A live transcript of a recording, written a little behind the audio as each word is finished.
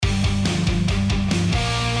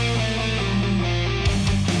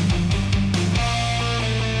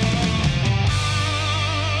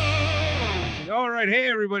right.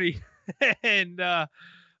 Hey, everybody. and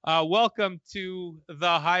welcome to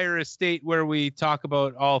the Higher Estate, where we talk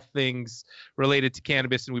about all things related to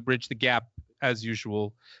cannabis and we bridge the gap, as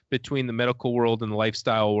usual, between the medical world and the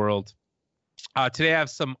lifestyle world. Today, I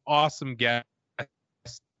have some awesome guests.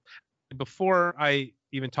 Before I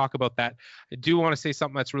even talk about that, I do want to say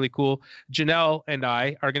something that's really cool. Janelle and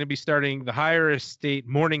I are going to be starting the Higher Estate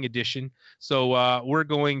Morning Edition. So we're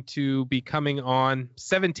going to be coming on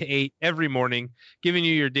 7 to 8 every morning, giving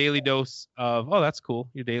you your daily dose of, oh, that's cool.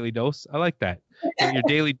 Your daily dose. I like that. Your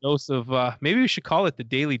daily dose of, maybe we should call it the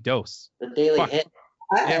daily dose. The daily hit.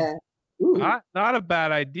 Yeah. Not a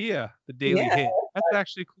bad idea. The daily hit. That's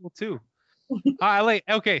actually cool too.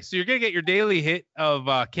 Okay, so you're gonna get your daily hit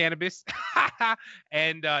of cannabis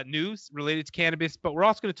and news related to cannabis, but we're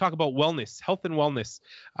also going to talk about wellness, health and wellness,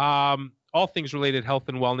 all things related health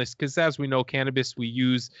and wellness, because as we know, cannabis we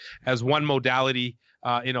use as one modality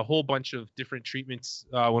in a whole bunch of different treatments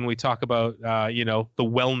when we talk about the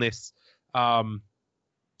wellness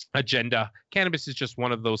agenda. Cannabis is just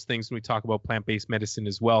one of those things when we talk about plant-based medicine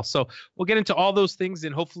as well. So we'll get into all those things,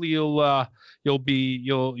 and hopefully you'll want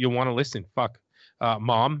to listen.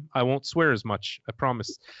 Mom, I won't swear as much, I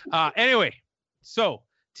promise. Anyway, so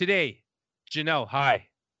today, Janelle, hi.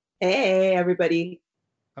 Hey everybody.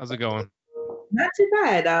 How's it going? Not too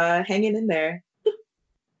bad. Hanging in there.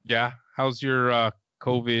 Yeah. How's your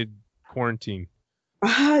COVID quarantine?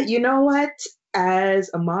 You know what? As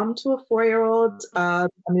a mom to a 4-year-old, I'm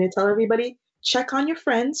going to tell everybody, check on your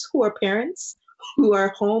friends who are parents, who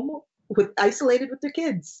are home isolated with their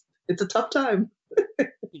kids. It's a tough time.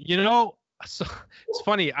 So it's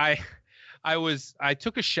funny. I was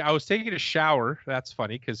taking a shower. That's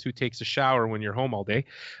funny because who takes a shower when you're home all day?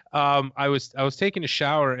 I was taking a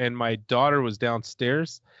shower and my daughter was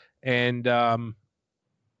downstairs, and I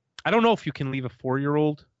don't know if you can leave a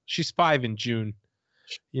 4-year-old. She's 5 in June.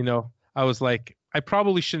 I was like, I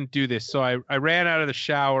probably shouldn't do this. So I ran out of the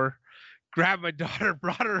shower, grabbed my daughter,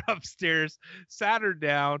 brought her upstairs, sat her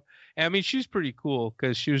down. And I mean, she was pretty cool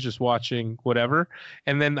because she was just watching whatever.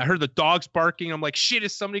 And then I heard the dogs barking. I'm like, shit,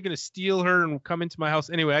 is somebody going to steal her and come into my house?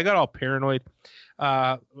 Anyway, I got all paranoid.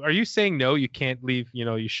 Are you saying no, you can't leave?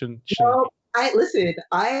 You shouldn't. No, listen,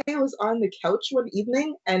 I was on the couch one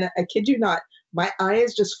evening and I kid you not, my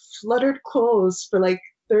eyes just fluttered closed for like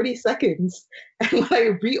 30 seconds, and when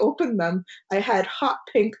I reopened them, I had hot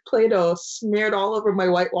pink Play-Doh smeared all over my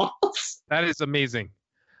white walls. That is amazing.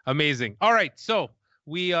 All right, so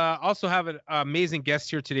we also have an amazing guest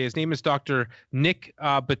here today. His name is Dr. Nick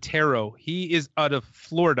Bottaro. He is out of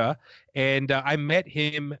Florida, and I met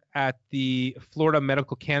him at the Florida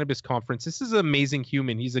Medical Cannabis Conference. This is an amazing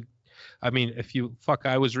human. I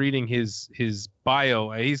was reading his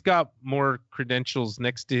bio. He's got more credentials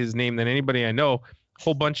next to his name than anybody I know.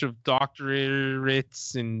 Whole bunch of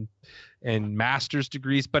doctorates and master's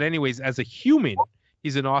degrees. But anyways, as a human,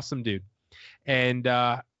 he's an awesome dude. And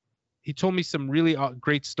he told me some really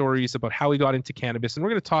great stories about how he got into cannabis. And we're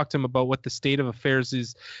going to talk to him about what the state of affairs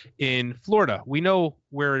is in Florida. We know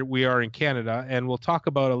where we are in Canada, and we'll talk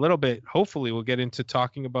about a little bit. Hopefully we'll get into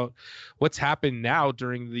talking about what's happened now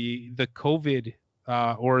during the COVID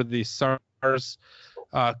or the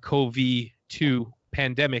SARS-CoV-2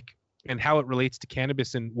 pandemic, and how it relates to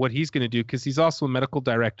cannabis and what he's going to do, because he's also a medical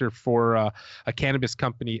director for a cannabis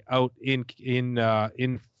company out in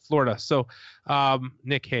Florida. So,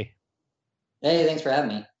 Nick, hey. Hey, thanks for having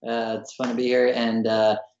me. It's fun to be here. And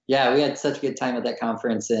yeah, we had such a good time at that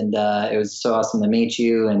conference, and it was so awesome to meet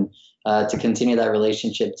you and to continue that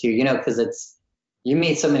relationship too. Because you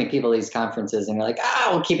meet so many people at these conferences, and you're like,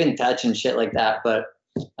 we'll keep in touch and shit like that. But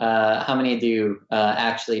how many do you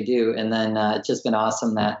actually do? And then it's just been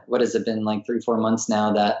awesome that, what has it been, like 3-4 months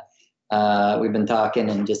now that we've been talking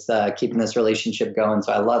and just keeping this relationship going.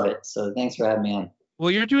 So I love it. So thanks for having me on.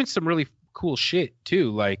 Well, you're doing some really cool shit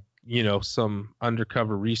too, like, some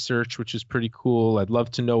undercover research, which is pretty cool. I'd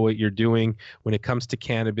love to know what you're doing when it comes to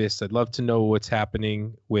cannabis. I'd love to know what's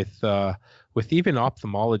happening with even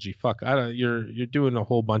ophthalmology. You're doing a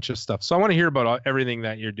whole bunch of stuff. So I want to hear about everything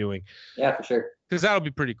that you're doing. Yeah, for sure. Because that'll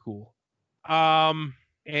be pretty cool. And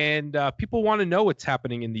people want to know what's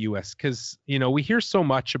happening in the U.S. because, we hear so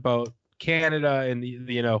much about Canada, and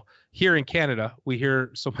here in Canada, we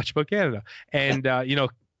hear so much about Canada. And,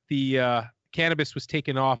 the cannabis was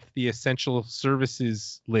taken off the essential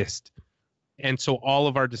services list. And so all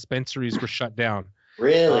of our dispensaries were shut down.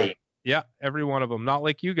 Really? Yeah, every one of them. Not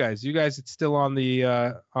like you guys. You guys, it's still on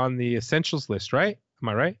the essentials list, right? Am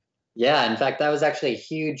I right? Yeah, in fact, that was actually a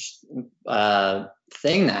huge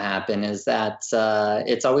thing that happened, is that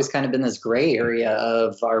it's always kind of been this gray area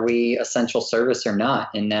of, are we essential service or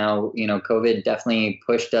not? And now, COVID definitely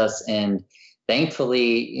pushed us. And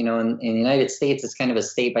thankfully, in the United States, it's kind of a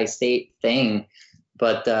state by state thing.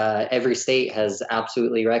 But every state has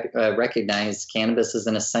absolutely recognized cannabis as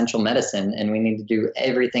an essential medicine. And we need to do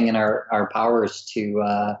everything in our powers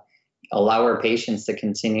to allow our patients to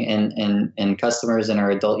continue, and customers in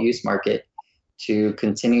our adult use market to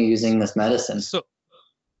continue using this medicine. So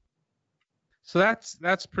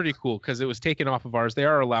that's pretty cool, because it was taken off of ours. They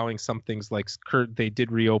are allowing some things like they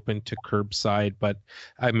did reopen to curbside, but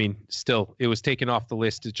I mean, still, it was taken off the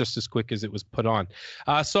list just as quick as it was put on.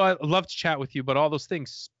 So I'd love to chat with you about all those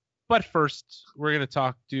things. But first, we're going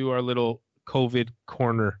to do our little COVID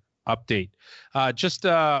corner update.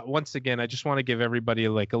 Once again, I just want to give everybody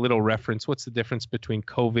like a little reference. What's the difference between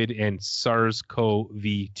COVID and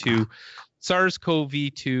SARS-CoV-2?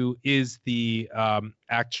 SARS-CoV-2 is the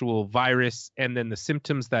actual virus, and then the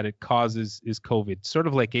symptoms that it causes is COVID, sort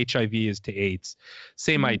of like HIV is to AIDS.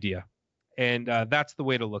 Same idea. And that's the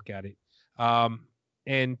way to look at it.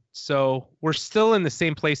 And so we're still in the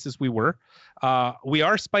same place as we were. We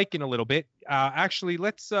are spiking a little bit. Actually,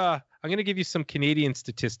 I'm going to give you some Canadian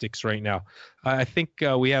statistics right now. I think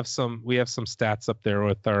we have some stats up there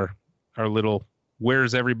with our little,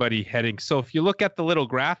 where's everybody heading? So if you look at the little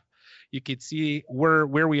graph, you could see where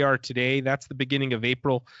we are today. That's the beginning of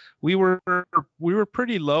April. We were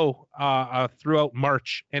pretty low throughout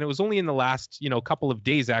March, and it was only in the last couple of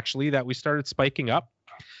days actually that we started spiking up.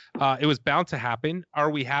 It was bound to happen. Are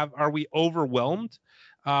we overwhelmed?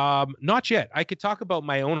 Not yet. I could talk about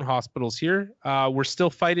my own hospitals here. We're still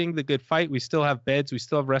fighting the good fight. We still have beds. We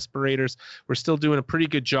still have respirators. We're still doing a pretty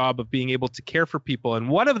good job of being able to care for people. And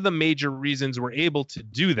one of the major reasons we're able to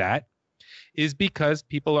do that is because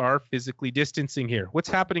people are physically distancing here. What's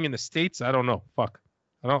happening in the States? I don't know. Fuck.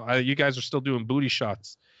 You guys are still doing booty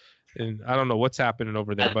shots. And I don't know what's happening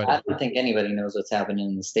over there. But I don't think anybody knows what's happening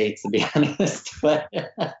in the States, to be honest. But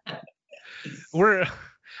we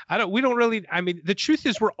don't really, I mean, the truth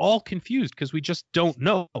is we're all confused because we just don't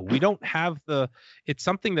know. We don't have it's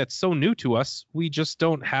something that's so new to us. We just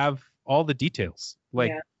don't have all the details.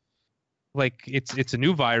 Like it's a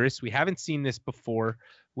new virus. We haven't seen this before.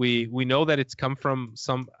 We know that it's come from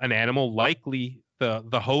an animal. Likely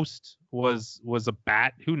the host was a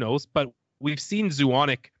bat. Who knows? But we've seen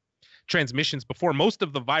zoonotic transmissions before. Most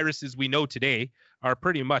of the viruses we know today are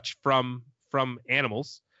pretty much from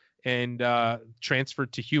animals and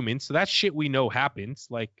transferred to humans. So that shit we know happens.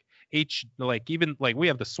 Even we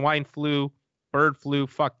have the swine flu, bird flu.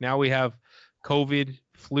 Fuck, now we have COVID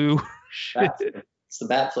flu. Shit. It's the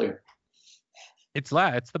bat flu. It's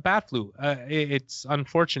the bat flu. It's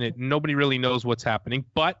unfortunate. Nobody really knows what's happening.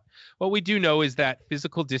 But what we do know is that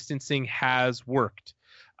physical distancing has worked.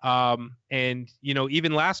 And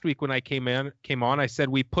even last week when I came on, I said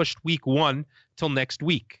we pushed week 1 till next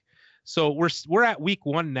week. So we're at week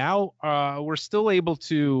 1 now. We're still able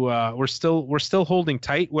to. We're still holding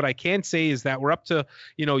tight. What I can say is that we're up to.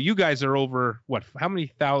 You guys are over what? How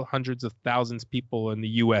many hundreds of thousands people in the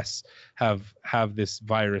U.S. have this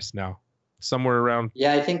virus now? Somewhere around.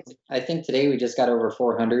 Yeah, I think today we just got over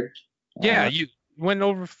 400. Yeah, you went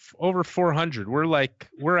over 400.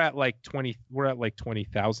 We're at like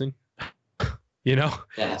 20,000. Yeah.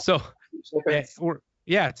 So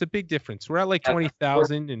it's a big difference. We're at like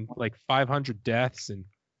 20,000 and like 500 deaths and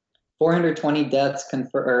 420 deaths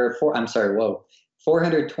confirmed.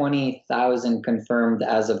 420,000 confirmed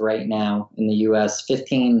as of right now in the U.S.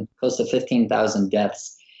 Close to 15,000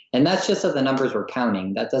 deaths. And that's just of the numbers we're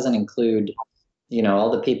counting. That doesn't include,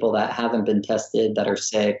 all the people that haven't been tested, that are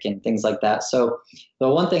sick and things like that. So the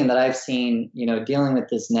one thing that I've seen, dealing with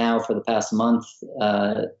this now for the past month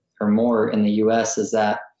or more in the U.S. is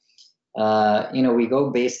that, we go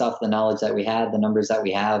based off the knowledge that we have, the numbers that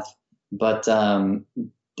we have, but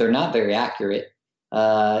they're not very accurate.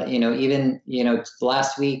 Even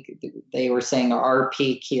last week they were saying our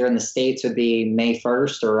peak here in the States would be May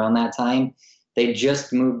 1st or around that time. They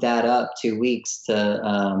just moved that up 2 weeks to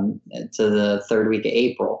the third week of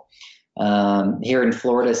April. Here in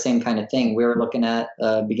Florida, same kind of thing. We were looking at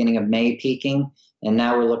beginning of May peaking, and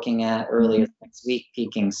now we're looking at early next week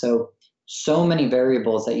peaking. So many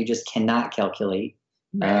variables that you just cannot calculate.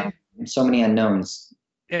 So many unknowns.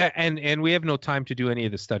 Yeah, and we have no time to do any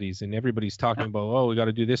of the studies. And everybody's talking about, we got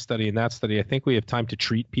to do this study and that study. I think we have time to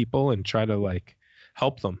treat people and try to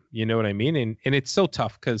help them. You know what I mean? And it's so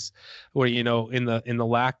tough because where, in the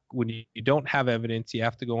lack, when you don't have evidence, you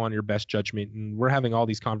have to go on your best judgment. And we're having all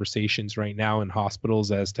these conversations right now in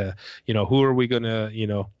hospitals as to, who are we going to,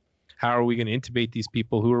 How are we going to intubate these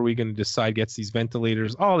people? Who are we going to decide gets these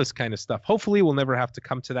ventilators? All this kind of stuff. Hopefully we'll never have to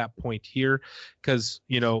come to that point here because,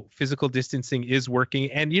 physical distancing is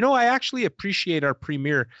working. And, I actually appreciate our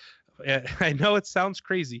premier. I know it sounds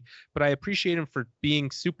crazy, but I appreciate him for being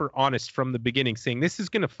super honest from the beginning, saying this is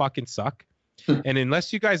going to fucking suck. And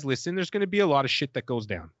unless you guys listen, there's going to be a lot of shit that goes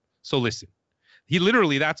down. So listen. He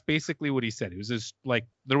literally, that's basically what he said. It was just like,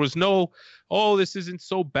 there was no, oh, this isn't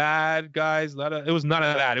so bad, guys. It was none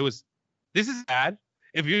of that. It was, this is bad.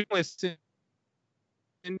 If you listen,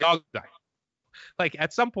 dog die. Like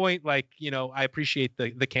at some point, I appreciate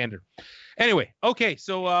the candor. Anyway, okay.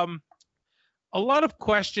 So a lot of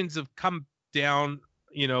questions have come down,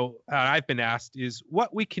 I've been asked is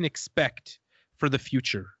what we can expect for the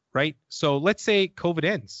future, right? So let's say COVID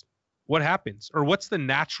ends. What happens? Or what's the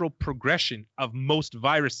natural progression of most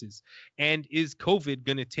viruses? And is COVID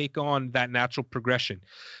going to take on that natural progression?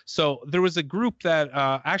 So there was a group that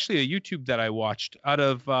actually a YouTube that I watched out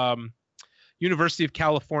of University of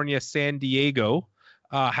California, San Diego,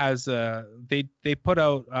 they put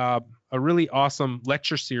out a really awesome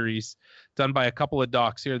lecture series done by a couple of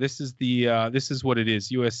docs here. This is what it is,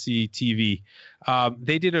 USC TV.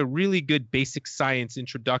 They did a really good basic science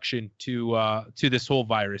introduction to this whole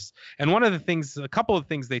virus. And a couple of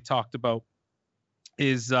things they talked about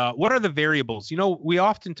is what are the variables? We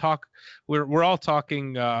often talk, we're all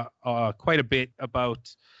talking quite a bit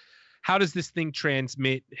about how does this thing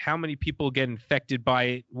transmit? How many people get infected by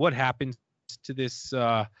it? What happens to this?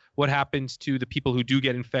 What happens to the people who do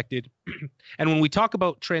get infected? And when we talk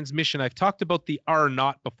about transmission, I've talked about the R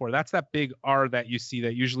naught before. That's that big R that you see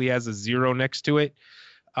that usually has a 0 next to it.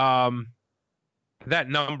 That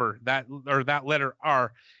number, that letter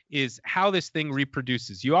R, is how this thing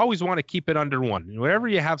reproduces. You always want to keep it under 1. And whenever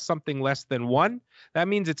you have something less than 1, that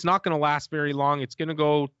means it's not going to last very long. It's going to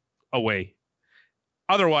go away.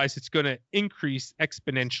 Otherwise, it's going to increase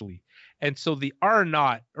exponentially. And so the R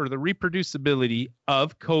naught, or the reproducibility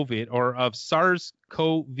of COVID or of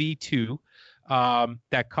SARS-CoV-2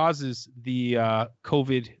 that causes the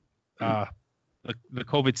COVID the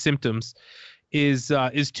COVID symptoms is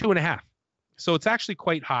 2.5. So it's actually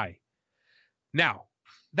quite high. Now,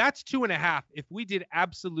 that's 2.5 if we did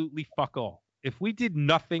absolutely fuck all. If we did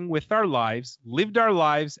nothing with our lives, lived our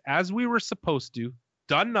lives as we were supposed to,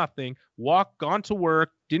 done nothing, gone to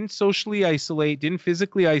work, didn't socially isolate, didn't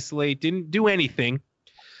physically isolate, didn't do anything,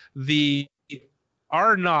 the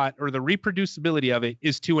R naught, or the reproducibility of it,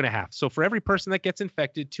 is 2.5. So for every person that gets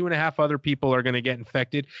infected, 2.5 other people are going to get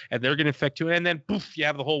infected, and they're going to infect 2, and then poof, you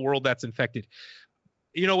have the whole world that's infected.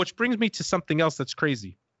 Which brings me to something else that's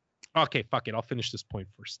crazy. Okay, fuck it. I'll finish this point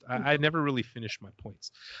first. I never really finished my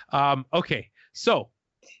points. Okay, so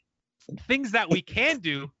things that we can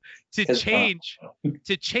do to change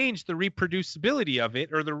the reproducibility of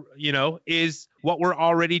it, or is what we're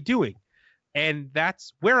already doing. And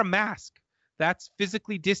that's wear a mask. That's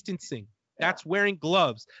physically distancing. That's wearing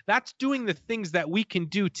gloves. That's doing the things that we can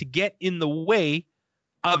do to get in the way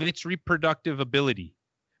of its reproductive ability,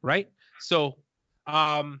 right? So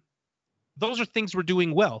those are things we're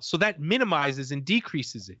doing well. So that minimizes and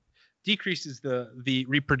decreases the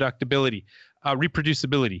reproducibility.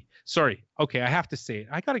 Sorry. Okay, I have to say it.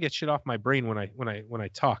 I got to get shit off my brain when I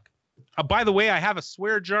talk. By the way, I have a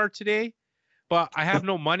swear jar today, but I have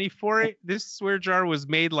no money for it. This swear jar was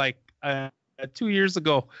made like 2 years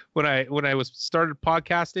ago when I started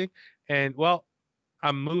podcasting, and well,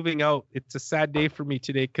 I'm moving out. It's a sad day for me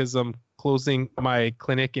today because I'm closing my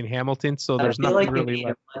clinic in Hamilton, so there's nothing really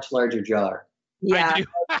left. A much larger jar. Yeah.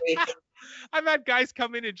 I've had guys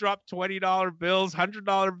come in and drop $20 bills,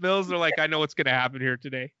 $100 bills. They're like, I know what's going to happen here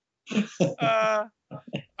today. All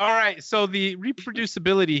right. So the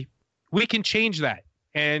reproducibility, we can change that.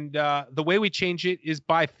 And the way we change it is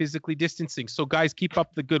by physically distancing. So guys, keep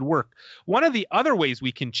up the good work. One of the other ways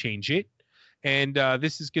we can change it, and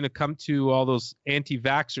this is going to come to all those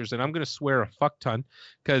anti-vaxxers, and I'm going to swear a fuck ton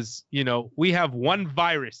because, we have one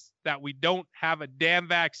virus that we don't have a damn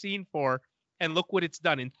vaccine for. And look what it's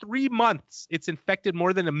done. In 3 months, it's infected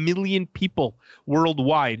more than 1 million people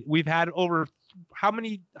worldwide. We've had over how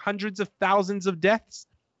many hundreds of thousands of deaths?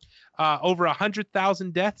 Over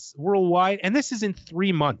 100,000 deaths worldwide. And this is in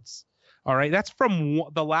 3 months. All right. That's from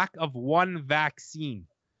the lack of one vaccine.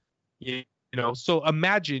 So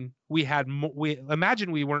imagine we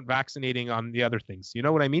weren't vaccinating on the other things. You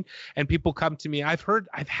know what I mean? And people come to me. I've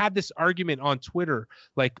had this argument on Twitter,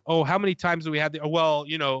 like, oh, how many times do we have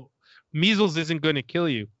measles isn't going to kill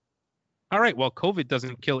you. All right. Well, COVID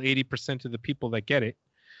doesn't kill 80% of the people that get it,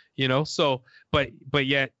 so, but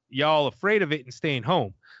yet, y'all afraid of it and staying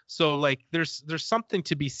home. So like there's something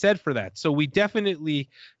to be said for that. So we definitely,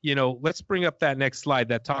 let's bring up that next slide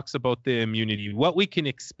that talks about the immunity, what we can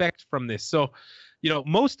expect from this. So,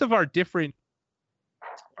 most of our different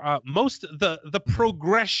the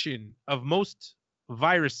progression of most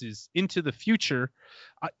viruses into the future,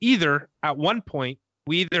 either at one point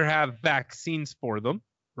we either have vaccines for them,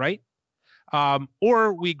 right?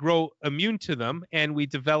 Or we grow immune to them and we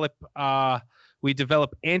develop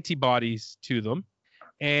antibodies to them.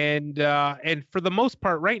 And for the most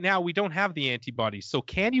part, right now, we don't have the antibodies. So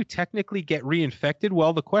can you technically get reinfected?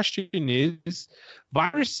 Well, the question is,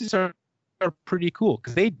 viruses are pretty cool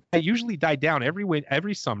because they usually die down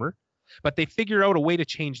every summer, but they figure out a way to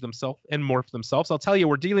change themselves and morph themselves. I'll tell you,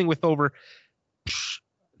 we're dealing with over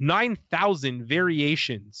 9,000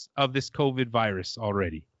 variations of this COVID virus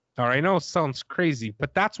already. All right, I know it sounds crazy,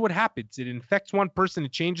 but that's what happens. It infects one person,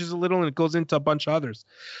 it changes a little, and it goes into a bunch of others.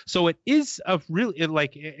 So it is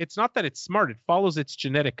it's not that it's smart. It follows its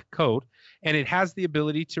genetic code, and it has the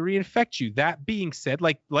ability to reinfect you. That being said,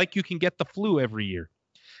 like you can get the flu every year.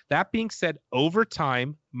 That being said, over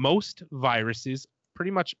time, most viruses,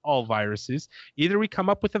 pretty much all viruses, either we come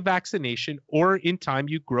up with a vaccination or in time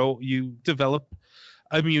you develop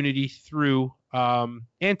immunity through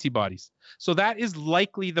antibodies. So that is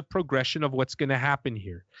likely the progression of what's going to happen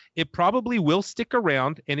here. It probably will stick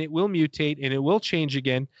around and it will mutate and it will change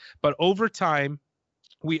again. But over time,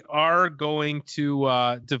 we are going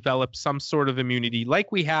to develop some sort of immunity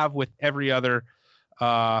like we have with every other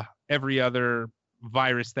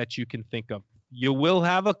virus that you can think of. You will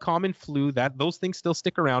have a common flu, that those things still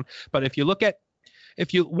stick around. But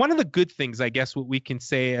one of the good things, I guess, what we can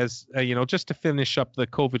say as, just to finish up the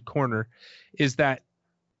COVID corner, is that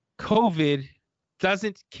COVID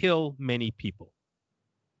doesn't kill many people.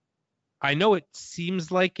 I know it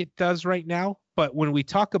seems like it does right now, but when we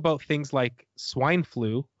talk about things like swine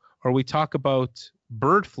flu, or we talk about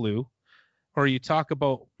bird flu, or you talk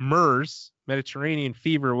about MERS, Mediterranean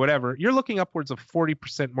fever, whatever, you're looking upwards of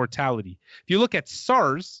 40% mortality. If you look at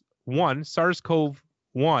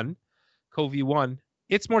SARS-CoV-1,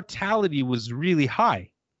 its mortality was really high,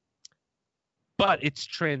 but its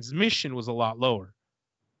transmission was a lot lower.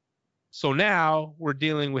 So now we're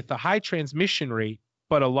dealing with a high transmission rate,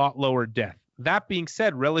 but a lot lower death. That being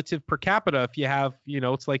said, relative per capita, if you have,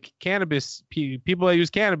 it's like cannabis, people that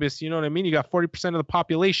use cannabis, you know what I mean? You got 40% of the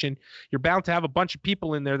population. You're bound to have a bunch of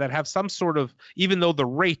people in there that have some sort of, even though the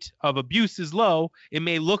rate of abuse is low, it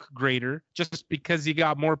may look greater just because you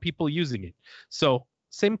got more people using it. So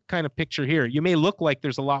same kind of picture here. You may look like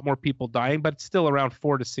there's a lot more people dying, but it's still around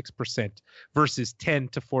 4 to 6% versus 10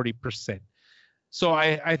 to 40%. So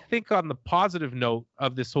I think on the positive note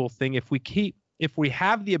of this whole thing, if we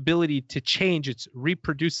have the ability to change its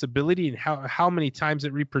reproducibility and how many times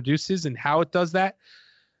it reproduces and how it does that,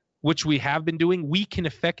 which we have been doing, we can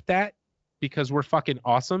affect that because we're fucking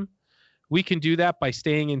awesome. We can do that by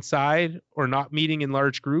staying inside or not meeting in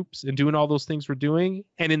large groups and doing all those things we're doing.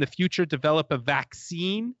 And in the future, develop a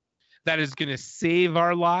vaccine that is going to save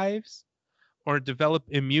our lives or develop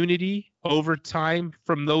immunity over time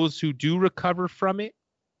from those who do recover from it.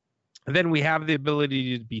 Then we have the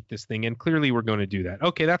ability to beat this thing. And clearly we're going to do that.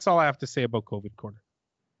 Okay, that's all I have to say about COVID Corner.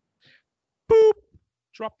 Boop.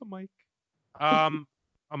 Drop the mic. Am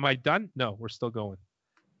I done? No, we're still going.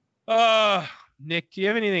 Nick, do you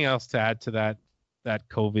have anything else to add to that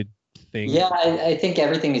COVID thing? Yeah, I think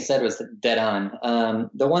everything you said was dead on.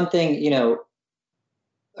 The one thing,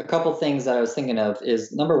 a couple things that I was thinking of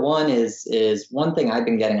is, number one is one thing I've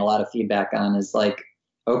been getting a lot of feedback on is like,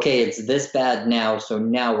 okay, it's this bad now, so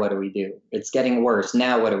now what do we do? It's getting worse.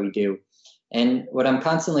 Now what do we do? And what I'm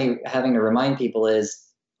constantly having to remind people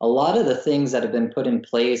is a lot of the things that have been put in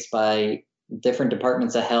place by different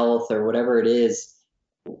departments of health or whatever it is,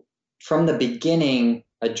 from the beginning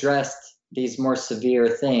addressed these more severe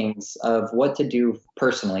things of what to do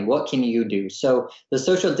personally. What can you do? So the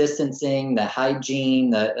social distancing, the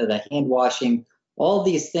hygiene, the hand washing, all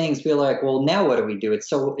these things, feel like, well, now what do we do? It's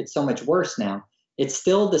so much worse now. It's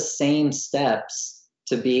still the same steps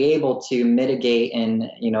to be able to mitigate and,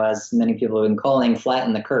 as many people have been calling,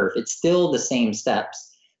 flatten the curve. It's still the same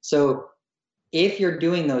steps. So if you're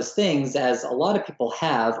doing those things, as a lot of people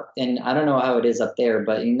have, and I don't know how it is up there,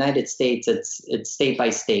 but in the United States, it's state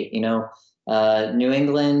by state, New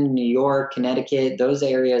England, New York, Connecticut, those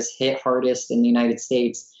areas hit hardest in the United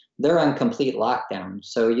States. They're on complete lockdown.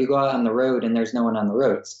 So you go out on the road and there's no one on the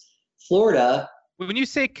roads. Florida. When you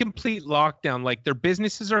say complete lockdown, like their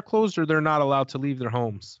businesses are closed or they're not allowed to leave their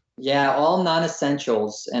homes? Yeah, all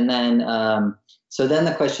non-essentials. And then, so then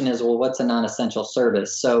the question is, well, what's a non-essential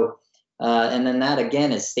service? So And then that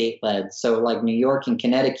again is state led. So like New York and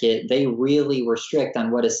Connecticut, they really were strict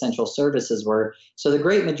on what essential services were. So the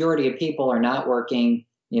great majority of people are not working,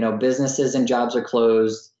 businesses and jobs are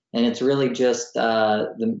closed. And it's really just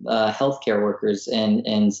the healthcare workers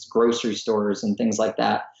and grocery stores and things like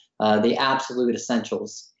that, the absolute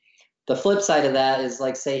essentials. The flip side of that is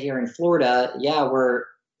like, say here in Florida, yeah, we're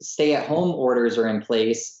stay-at-home orders are in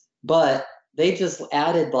place, but they just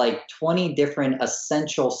added like 20 different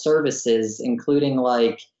essential services, including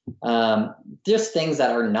like just things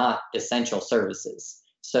that are not essential services.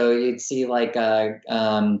 So you'd see like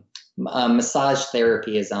massage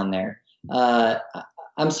therapy is on there.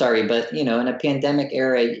 I'm sorry, but in a pandemic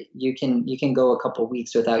era, you can go a couple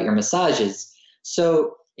weeks without your massages.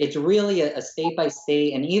 So it's really a state by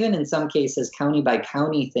state, and even in some cases county by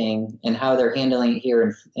county thing, and how they're handling it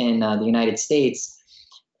here in the United States.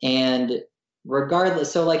 And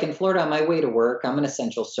regardless, so like in Florida, on my way to work, I'm an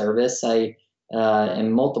essential service. I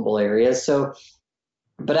in multiple areas. So,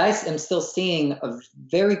 but I am still seeing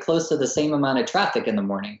very close to the same amount of traffic in the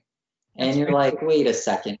morning. And you're like, wait a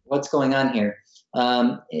second, what's going on here?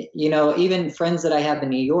 Even friends that I have in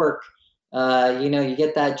New York, you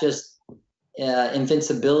get that just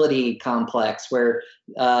invincibility complex where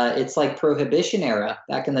it's like Prohibition era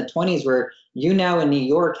back in the 20s, where now in New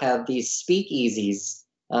York have these speakeasies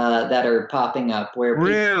that are popping up where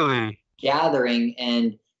people are gathering,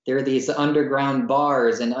 and there are these underground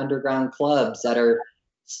bars and underground clubs that are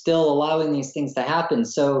still allowing these things to happen.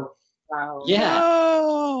 So, Wow. yeah.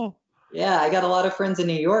 No! Yeah, I got a lot of friends in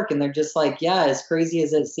New York, and they're just like, yeah, as crazy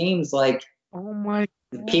as it seems, like, oh my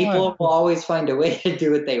God, people will always find a way to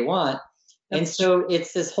do what they want. And so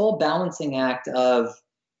it's this whole balancing act of,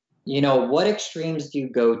 what extremes do you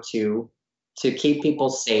go to keep people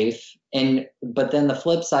safe? But then the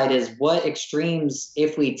flip side is, what extremes,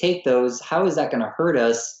 if we take those, how is that going to hurt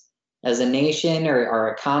us as a nation, or our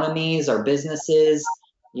economies, our businesses?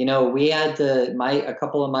 We had a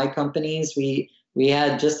couple of my companies, we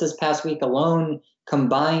had just this past week alone,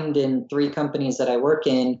 combined in 3 companies that I work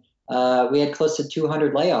in, we had close to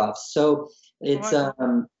 200 layoffs. So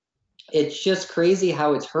it's just crazy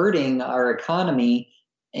how it's hurting our economy,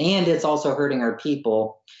 and it's also hurting our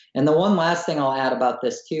people. And the one last thing I'll add about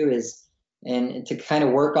this too is, and to kind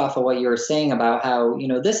of work off of what you were saying about how,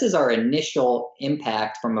 this is our initial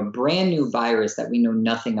impact from a brand new virus that we know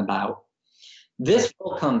nothing about. This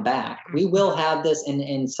will come back. We will have this,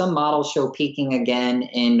 and some models show peaking again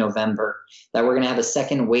in November, that we're going to have a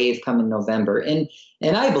second wave come in November. And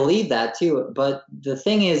I believe that too. But the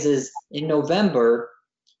thing is in November,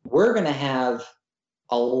 we're going to have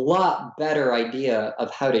a lot better idea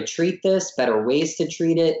of how to treat this, better ways to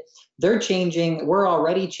treat it. We're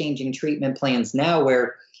already changing treatment plans now,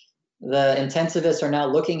 where the intensivists are now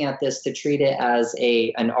looking at this to treat it as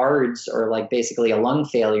an ARDS, or like basically a lung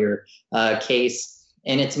failure case.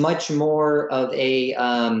 And it's much more of a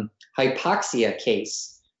hypoxia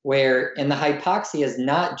case, and the hypoxia is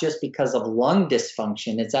not just because of lung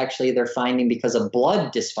dysfunction. It's actually, they're finding, because of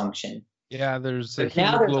blood dysfunction. Yeah, there's a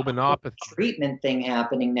hemoglobinopathy treatment thing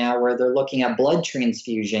happening now, where they're looking at blood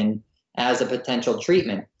transfusion as a potential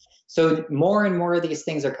treatment. So more and more of these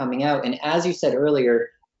things are coming out. And as you said earlier,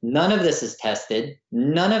 none of this is tested.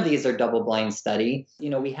 None of these are double-blind study.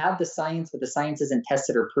 We have the science, but the science isn't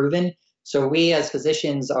tested or proven. So we as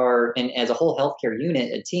physicians and as a whole healthcare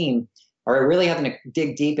unit, a team, are really having to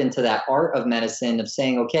dig deep into that art of medicine, of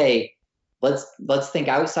saying, okay, let's think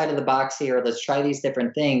outside of the box here. Let's try these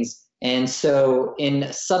different things. And so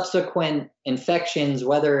in subsequent infections,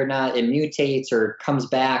 whether or not it mutates or comes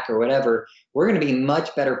back or whatever, we're going to be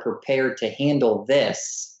much better prepared to handle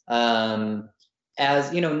this.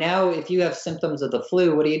 As now, if you have symptoms of the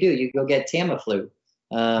flu, what do? You go get Tamiflu.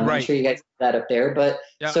 Right. I'm sure you guys have that up there. But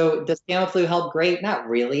yeah. So does Tamiflu help? Great. Not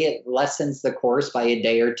really. It lessens the course by a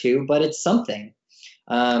day or two, but it's something.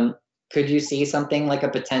 Could you see something like a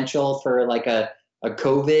potential for like a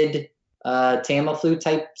COVID Tamiflu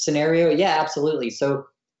type scenario? Yeah, absolutely. So,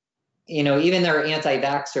 even there are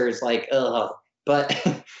anti-vaxxers like, but,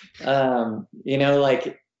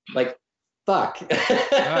 like, fuck.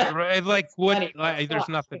 Right, like what? Like, there's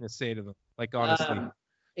nothing to say to them. Like, honestly,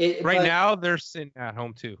 now they're sitting at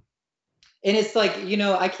home too. And it's like,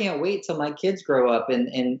 I can't wait till my kids grow up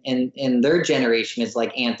and their generation is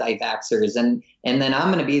like anti-vaxxers. And then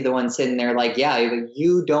I'm going to be the one sitting there like, yeah,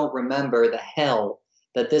 you don't remember the hell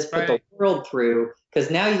that this put the world through.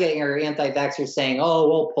 Because now you get your anti-vaxxers saying, oh,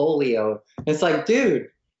 well, polio. It's like, dude,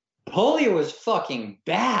 polio was fucking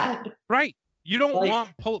bad. Right. You don't want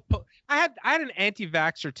I had an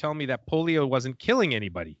anti-vaxxer tell me that polio wasn't killing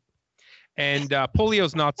anybody. and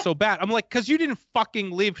polio's not so bad. I'm like, because you didn't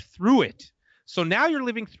fucking live through it. So now you're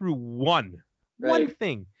living through one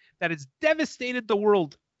thing that has devastated the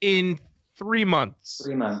world in 3 months.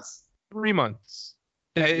 3 months. 3 months.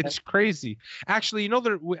 It's crazy. Actually,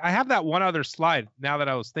 I have that one other slide now that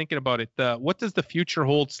I was thinking about it. The what does the future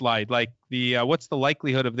hold slide, like the what's the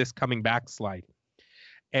likelihood of this coming back slide.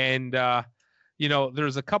 And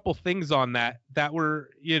there's a couple things on that were,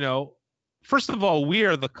 first of all, we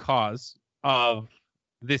are the cause of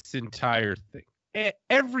this entire thing.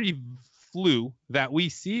 Every flu that we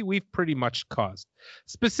see, we've pretty much caused,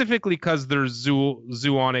 specifically because there's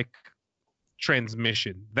zoonotic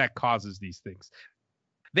transmission that causes these things.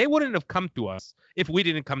 They wouldn't have come to us if we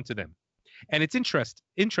didn't come to them. And it's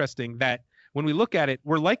interesting that when we look at it,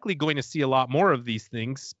 we're likely going to see a lot more of these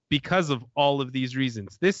things because of all of these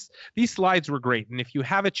reasons. These slides were great, and if you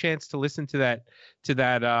have a chance to listen to that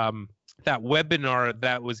webinar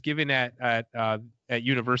that was given at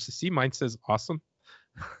University, mine says awesome.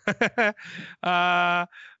 Okay,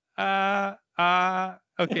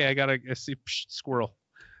 I got a squirrel.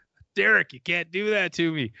 Derek, you can't do that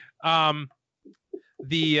to me. I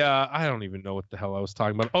don't even know what the hell I was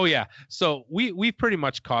talking about. Oh yeah. So we pretty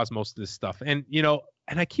much caused most of this stuff. And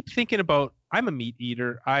and I keep thinking about, I'm a meat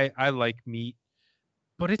eater. I like meat,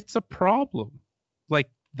 but it's a problem. Like,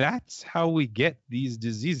 that's how we get these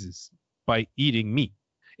diseases, by eating meat.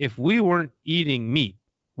 If we weren't eating meat,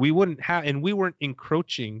 we wouldn't have, and we weren't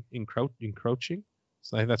encroaching.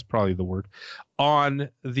 So that's probably the word, on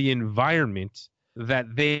the environment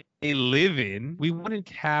that they live in, we wouldn't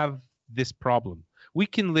have this problem. We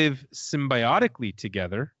can live symbiotically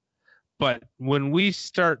together, but when we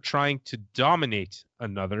start trying to dominate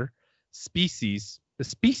another species, the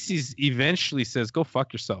species eventually says, go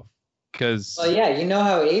fuck yourself. Because, well, yeah, you know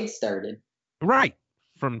how AIDS started. Right.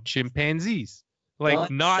 From chimpanzees. Like, well,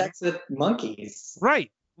 not sex with monkeys.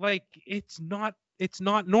 Right. Like, it's not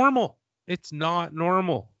normal. It's not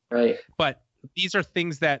normal. Right. But these are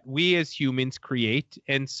things that we as humans create.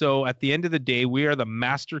 And so at the end of the day, we are the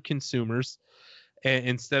master consumers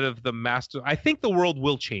instead of the master. I think the world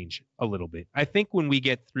will change a little bit. I think when we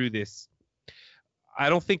get through this, I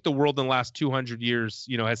don't think the world in the last 200 years,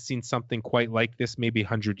 has seen something quite like this. Maybe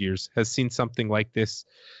 100 years has seen something like this.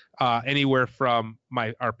 Anywhere from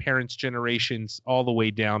our parents' generations all the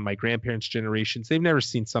way down my grandparents' generations, they've never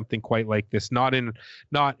seen something quite like this. Not in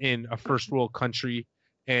a first world country.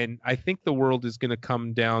 And I think the world is going to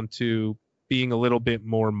come down to being a little bit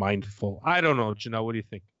more mindful. I don't know, Janelle, what do you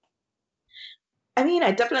think? I mean,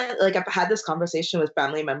 I definitely, I've had this conversation with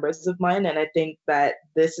family members of mine, and I think that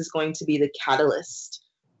this is going to be the catalyst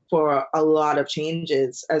for a lot of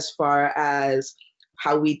changes as far as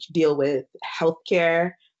how we deal with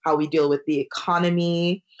healthcare, how we deal with the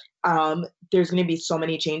economy. There's going to be so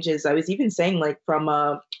many changes. I was even saying,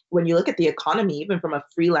 when you look at the economy, even from a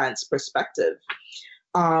freelance perspective,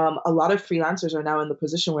 a lot of freelancers are now in the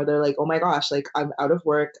position where they're like, oh my gosh, I'm out of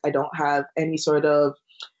work. I don't have any sort of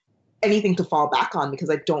anything to fall back on because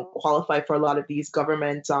I don't qualify for a lot of these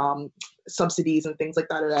government subsidies and things like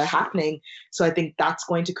that are happening. So I think that's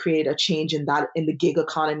going to create a change in the gig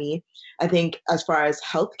economy. I think as far as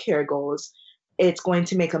healthcare goes, it's going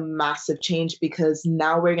to make a massive change because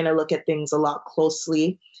now we're going to look at things a lot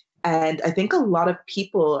closely. And I think a lot of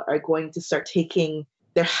people are going to start taking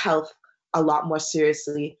their health a lot more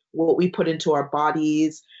seriously, what we put into our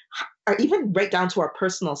bodies, or even right down to our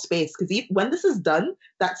personal space. Because when this is done,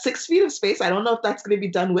 that 6 feet of space, I don't know if that's going to be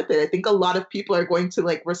done with it. I think a lot of people are going to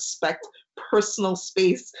respect personal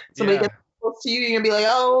space. Somebody gets close to you, you're going to be like,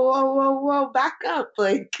 whoa, back up.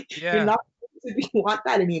 You're not going to want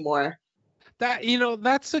that anymore. That,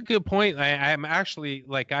 that's a good point. I'm actually,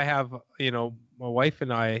 I have, my wife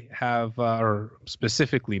and I have, or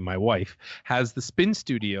specifically my wife has the spin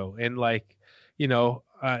studio, and we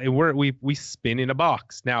spin in a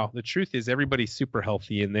box. Now, the truth is everybody's super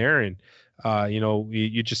healthy in there. And, I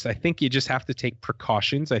think you just have to take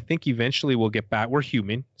precautions. I think eventually we'll get back. We're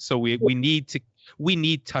human. So we need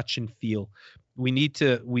touch and feel. We need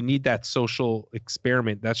that social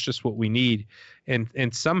experiment. That's just what we need. And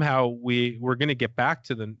somehow we're going to get back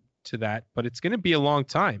to that, but it's going to be a long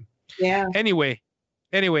time. Yeah. Anyway,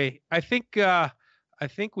 I think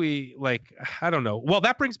we I don't know. Well,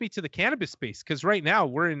 that brings me to the cannabis space, because right now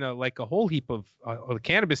we're in a whole heap of the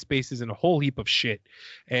cannabis space is in a whole heap of shit.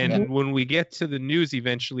 And when we get to the news,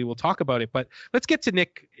 eventually we'll talk about it. But let's get to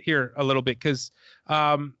Nick here a little bit, because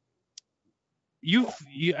you're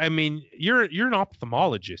an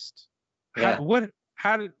ophthalmologist. Yeah.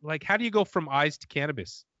 How do you go from eyes to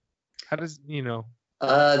cannabis? How does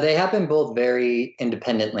They happen both very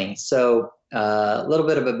independently. So a little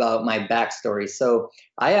bit about my backstory. So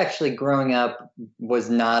I actually, growing up, was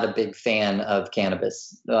not a big fan of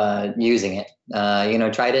cannabis, using it.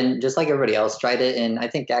 Tried it just like everybody else. Tried it, and I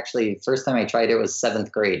think actually first time I tried it was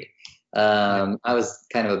 7th grade. I was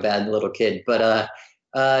kind of a bad little kid, but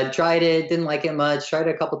tried it, didn't like it much. Tried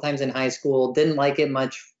it a couple times in high school, didn't like it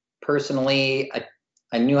much personally.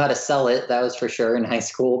 I knew how to sell it, that was for sure, in high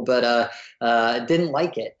school, but didn't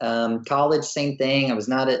like it. College, same thing. I was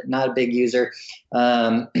not a big user.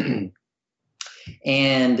 And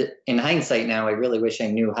in hindsight now, I really wish I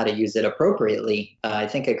knew how to use it appropriately. I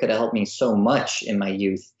think it could have helped me so much in my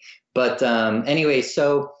youth. But anyway,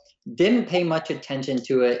 so didn't pay much attention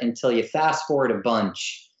to it until you fast forward a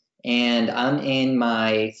bunch. And I'm in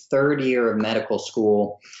my 3rd year of medical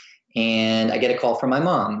school. And I get a call from my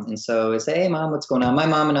mom. And so I say, hey, Mom, what's going on? My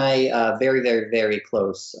mom and I, very, very, very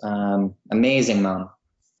close. Amazing mom.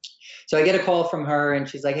 So I get a call from her, and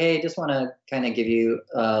she's like, hey, just want to kind of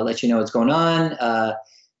let you know what's going on.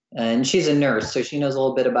 And she's a nurse, so she knows a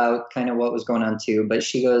little bit about kind of what was going on too. But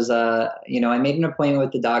she goes, I made an appointment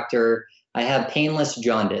with the doctor. I have painless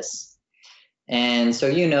jaundice. And so,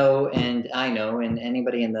 and I know, and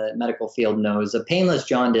anybody in the medical field knows, a painless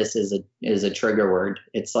jaundice is a trigger word.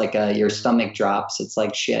 It's like your stomach drops. It's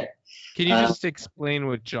like shit. Can you just explain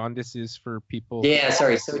what jaundice is for people? Yeah,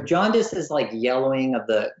 sorry. So jaundice is like yellowing of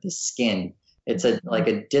the skin. It's like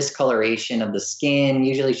a discoloration of the skin.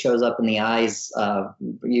 Usually shows up in the eyes,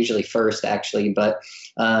 usually first, actually. But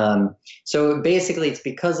so basically, it's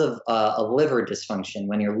because of a liver dysfunction.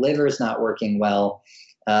 When your liver is not working well,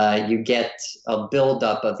 you get a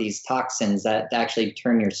buildup of these toxins that actually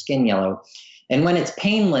turn your skin yellow. And when it's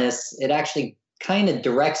painless, it actually kind of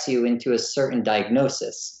directs you into a certain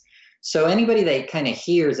diagnosis. So anybody that kind of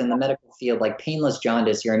hears in the medical field like painless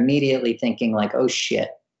jaundice, you're immediately thinking like, oh shit.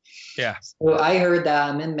 Yeah. So I heard that.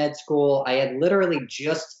 I'm in med school. I had literally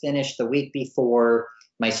just finished the week before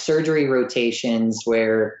my surgery rotations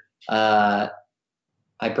where I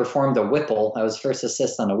performed a Whipple. I was first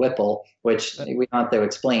assist on a Whipple, which we don't have to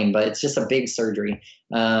explain, but it's just a big surgery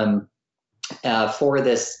for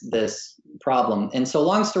this problem. And so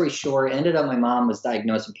long story short, ended up my mom was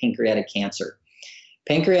diagnosed with pancreatic cancer.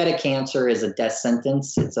 Pancreatic cancer is a death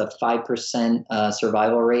sentence. It's a 5%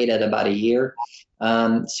 survival rate at about a year.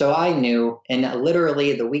 So I knew, and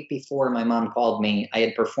literally the week before my mom called me, I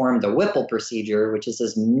had performed a Whipple procedure, which is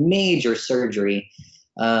this major surgery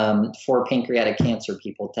for pancreatic cancer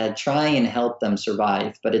people to try and help them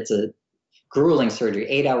survive. But it's a grueling surgery,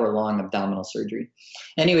 8-hour long abdominal surgery.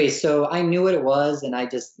 Anyway, so I knew what it was, and I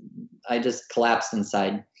just collapsed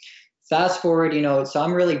inside. Fast forward, so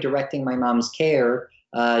I'm really directing my mom's care.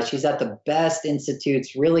 She's at the best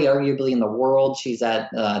institutes, really arguably in the world. She's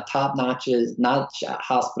at top-notch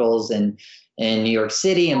hospitals in New York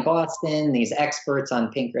City and Boston, these experts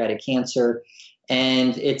on pancreatic cancer.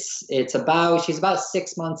 And she's about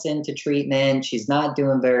 6 months into treatment. She's not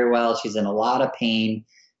doing very well. She's in a lot of pain,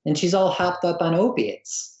 and she's all hopped up on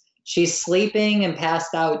opiates. She's sleeping and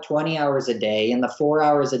passed out 20 hours a day. And the 4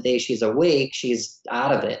 hours a day she's awake, she's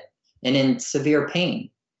out of it and in severe pain.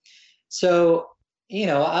 So,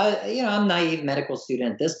 I'm a naive medical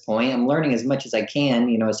student at this point. I'm learning as much as I can,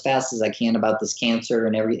 as fast as I can about this cancer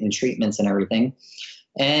and treatments and everything.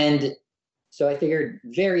 And so I figured,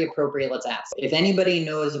 very appropriate, let's ask. If anybody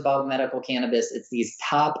knows about medical cannabis, it's these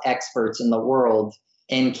top experts in the world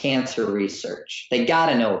in cancer research. They got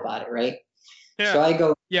to know about it, right? Yeah. So I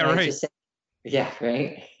go, yeah, right. Yeah,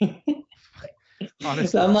 right. Honestly.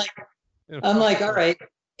 So I'm like, all right,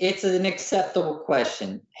 it's an acceptable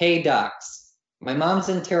question. Hey, docs, my mom's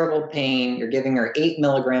in terrible pain. You're giving her 8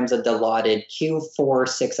 milligrams of Dilaudid, Q4,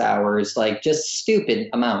 6 hours, like just stupid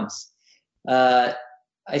amounts.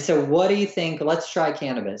 I said, what do you think? Let's try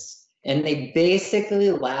cannabis. And they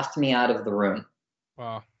basically laughed me out of the room.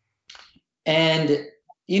 Wow. And,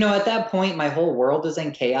 at that point, my whole world was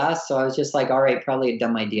in chaos. So I was just like, all right, probably a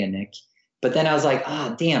dumb idea, Nick. But then I was like,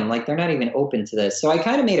 damn, like they're not even open to this. So I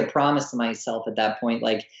kind of made a promise to myself at that point,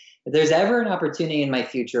 like if there's ever an opportunity in my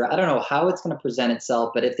future, I don't know how it's going to present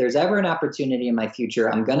itself, but if there's ever an opportunity in my future,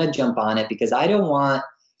 I'm going to jump on it because I don't want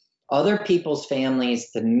other people's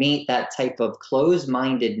families to meet that type of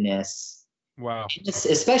closed-mindedness. Wow.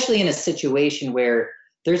 Especially in a situation where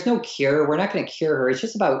there's no cure. We're not going to cure her. It's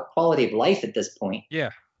just about quality of life at this point.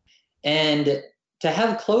 Yeah. And to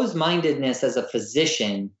have closed-mindedness as a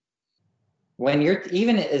physician, when you're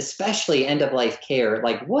even especially end-of-life care,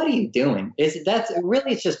 like what are you doing?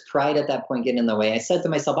 It's just pride at that point getting in the way. I said to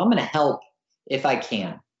myself, I'm going to help if I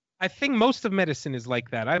can. I think most of medicine is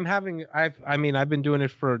like that. I've been doing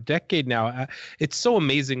it for a decade now. It's so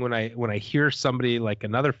amazing when I hear somebody like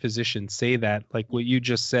another physician say that, like what you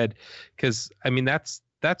just said, because I mean that's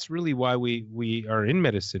really why we are in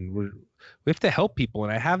medicine. We have to help people,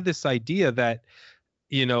 and I have this idea that,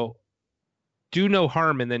 you know, do no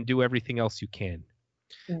harm and then do everything else you can.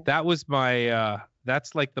 Yeah. That was my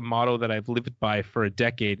that's like the motto that I've lived by for a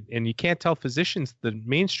decade. And you can't tell physicians, the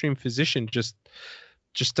mainstream physician just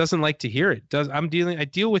doesn't like to hear it. I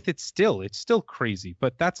deal with it still. It's still crazy,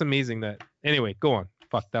 but that's amazing that anyway, go on.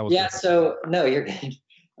 Fuck, that was Yeah, so no, you're good.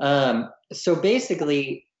 So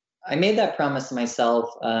basically I made that promise to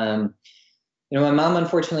myself. You know, my mom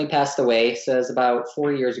unfortunately passed away, so it was about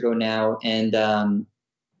 4 years ago now, and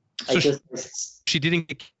so she didn't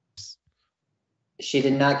get. She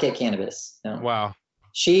did not get cannabis. No. Wow.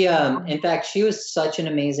 She, in fact, she was such an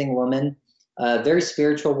amazing woman, very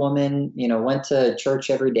spiritual woman. You know, went to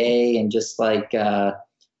church every day and just like,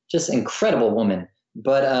 just incredible woman.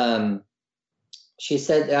 But she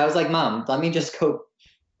said, I was like, Mom, let me go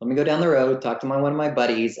down the road, talk to one of my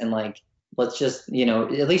buddies, and like, let's just, you know,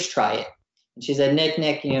 at least try it. And she said,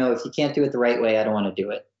 Nick, you know, if you can't do it the right way, I don't want to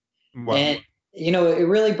do it. Wow. And you know, it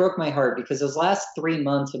really broke my heart because those last 3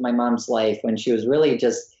 months of my mom's life, when she was really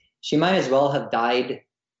just, she might as well have died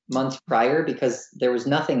months prior because there was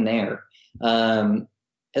nothing there.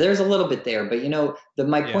 There's a little bit there, but you know,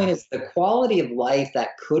 my point is the quality of life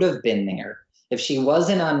that could have been there if she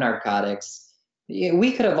wasn't on narcotics.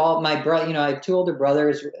 We could have my brother, you know, I have 2 older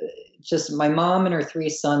brothers. Just my mom and her 3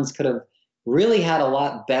 sons could have really had a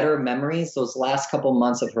lot better memories those last couple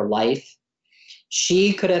months of her life.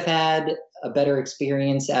 She could have had a better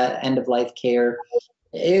experience at end of life care.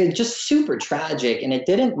 It was just super tragic, and it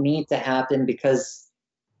didn't need to happen because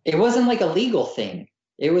it wasn't like a legal thing.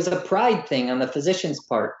 It was a pride thing on the physician's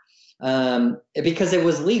part, because it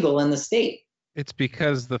was legal in the state. It's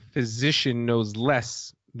because the physician knows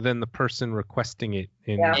less than the person requesting it,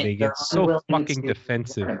 and they get so fucking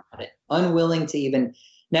defensive. Unwilling to even.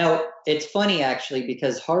 Now, it's funny actually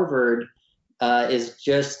because Harvard is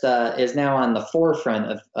now on the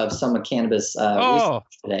forefront of some of cannabis research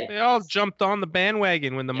today. They all jumped on the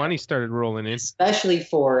bandwagon when the money started rolling in. Especially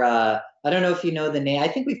for, I don't know if you know the name. I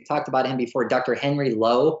think we've talked about him before, Dr. Henry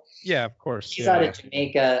Lowe. Yeah, of course. He's out of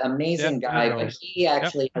Jamaica, amazing guy, but he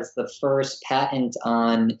actually has the first patent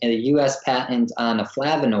a U.S. patent on a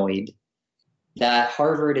flavonoid that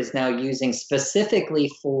Harvard is now using specifically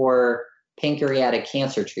for pancreatic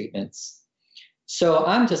cancer treatments. So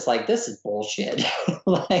I'm just like, this is bullshit.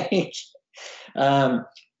 But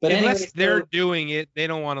unless they're doing it, they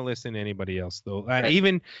don't want to listen to anybody else, though. Right.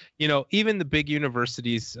 Even the big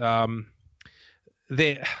universities, I'll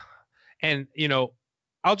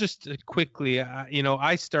just quickly,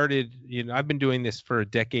 I started, I've been doing this for a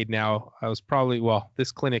decade now. I was probably,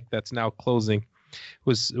 this clinic that's now closing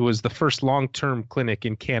was the first long-term clinic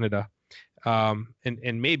in Canada,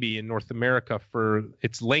 and maybe in North America for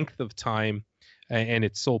its length of time and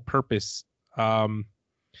its sole purpose. And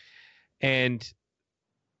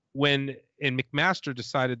when McMaster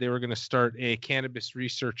decided they were going to start a cannabis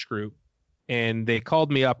research group, and they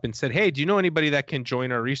called me up and said, "Hey, do you know anybody that can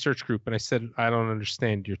join our research group?" And I said, "I don't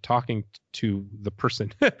understand. You're talking to the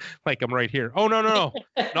person like I'm right here." "Oh, no,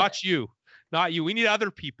 not you, not you. We need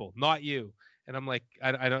other people, not you." And I'm like,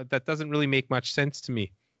 I don't. That doesn't really make much sense to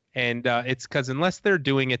me. And it's because unless they're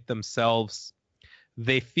doing it themselves,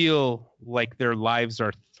 they feel like their lives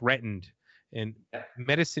are threatened. And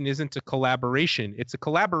medicine isn't a collaboration. It's a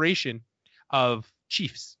collaboration of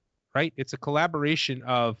chiefs, right? It's a collaboration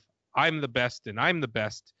of I'm the best and I'm the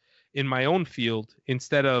best in my own field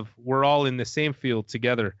instead of we're all in the same field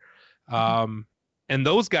together. And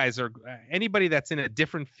those guys are anybody that's in a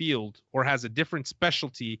different field or has a different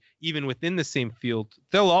specialty, even within the same field,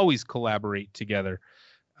 they'll always collaborate together.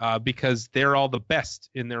 Because they're all the best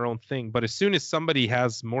in their own thing. But as soon as somebody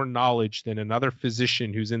has more knowledge than another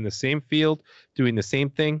physician who's in the same field doing the same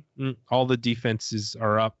thing, all the defenses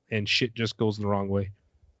are up and shit just goes the wrong way.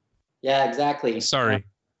 Yeah, exactly. Sorry.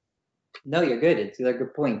 No, you're good. They're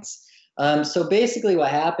good points. So basically what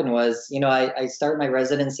happened was, I started my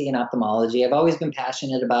residency in ophthalmology. I've always been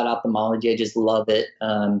passionate about ophthalmology. I just love it.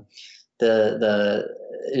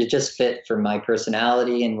 It just fit for my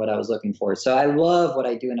personality and what I was looking for. So I love what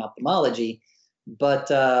I do in ophthalmology. But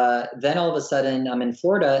then all of a sudden I'm in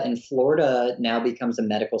Florida, and Florida now becomes a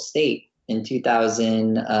medical state in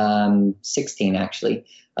 2016, actually.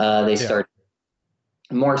 They started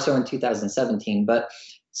more so in 2017. But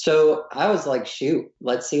so I was like, shoot,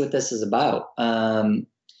 let's see what this is about. And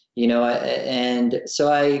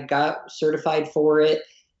so I got certified for it.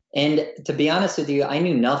 And to be honest with you, I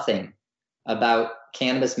knew nothing about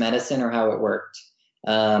cannabis medicine or how it worked,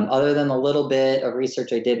 other than a little bit of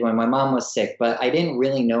research I did when my mom was sick. But I didn't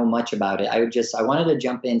really know much about it. I wanted to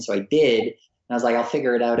jump in, so I did. And I was like, I'll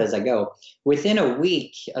figure it out as I go. Within a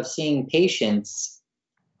week of seeing patients,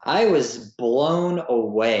 I was blown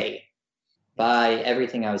away by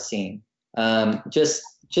everything I was seeing. Just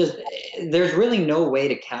there's really no way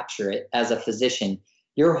to capture it as a physician.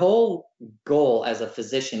 Your whole goal as a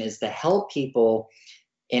physician is to help people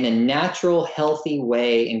in a natural, healthy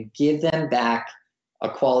way and give them back a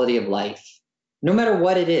quality of life, no matter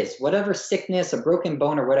what it is, whatever sickness, a broken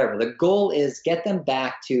bone or whatever. The goal is get them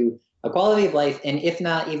back to a quality of life, and if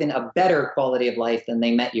not even a better quality of life than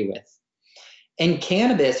they met you with. And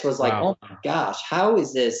cannabis was like, wow. Oh my gosh, how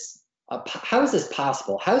is this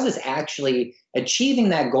possible? How is this actually achieving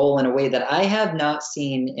that goal in a way that I have not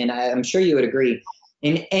seen, and I'm sure you would agree,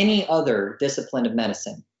 in any other discipline of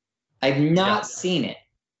medicine? I've not seen it.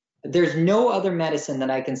 There's no other medicine that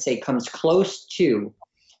I can say comes close to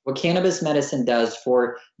what cannabis medicine does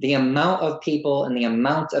for the amount of people and the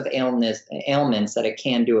amount of ailments that it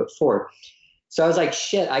can do it for. So I was like,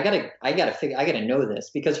 shit, I gotta know this,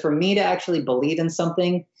 because for me to actually believe in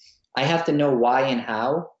something, I have to know why and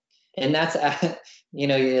how. And that's, you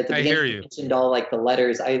know, at the beginning you mentioned all like the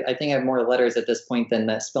letters. I think I have more letters at this point than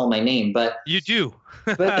that spell my name, but you do.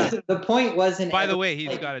 But the point wasn't. By the way,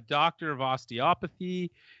 he's got a doctor of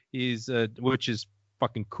osteopathy. He's which is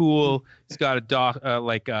fucking cool. He's got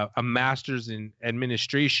a master's in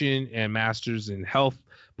administration and master's in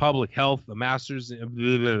public health, a master's in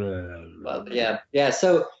blah, blah, blah. Yeah.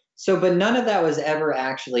 So, but none of that was ever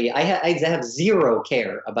actually. I have zero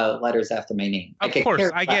care about letters after my name. Of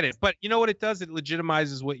course, I get it, but you know what it does? It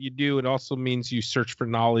legitimizes what you do. It also means you search for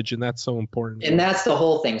knowledge, and that's so important. And that's the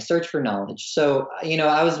whole thing: search for knowledge. So, you know,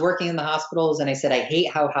 I was working in the hospitals, and I said, I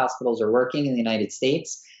hate how hospitals are working in the United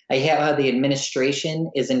States. I hate how the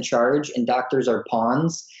administration is in charge, and doctors are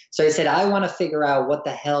pawns. So I said, I want to figure out what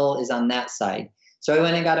the hell is on that side. So I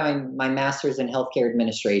went and got my master's in healthcare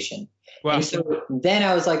administration. Wow. And so then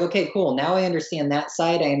I was like, okay, cool. Now I understand that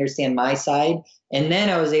side. I understand my side. And then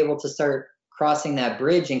I was able to start crossing that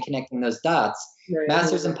bridge and connecting those dots. Right.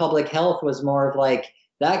 Master's in public health was more of like,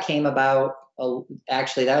 that came about.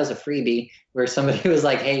 Actually, that was a freebie where somebody was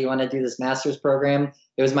like, hey, you want to do this master's program?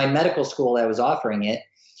 It was my medical school that was offering it.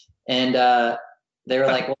 And they were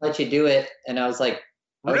like, we'll let you do it. And I was like,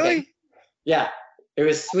 okay. Really? Yeah, it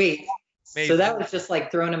was sweet. Amazing. So that was just like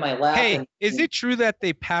thrown in my lap. Hey, is it true that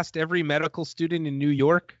they passed every medical student in New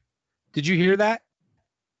York? Did you hear that?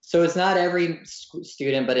 So it's not every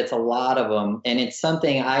student, but it's a lot of them. And it's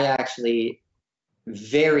something I actually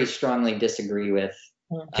very strongly disagree with.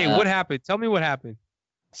 Okay, what happened? Tell me what happened.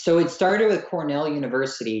 So it started with Cornell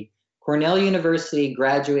University. Cornell University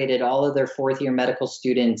graduated all of their fourth-year medical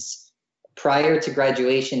students prior to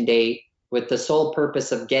graduation date with the sole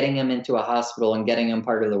purpose of getting them into a hospital and getting them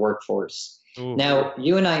part of the workforce. Ooh. Now,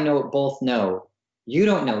 you and I both know, you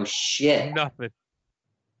don't know shit. Nothing.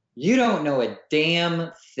 You don't know a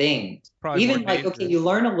damn thing. Even like, okay, you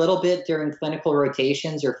learn a little bit during clinical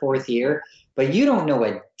rotations your fourth year, but you don't know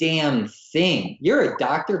a damn thing. You're a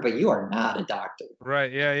doctor, but you are not a doctor.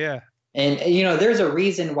 Right, yeah. And, you know, there's a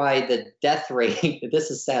reason why the death rate, this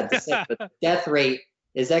is sad to say, but the death rate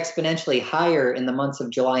is exponentially higher in the months of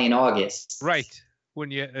July and August. Right.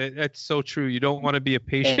 That's so true. You don't want to be a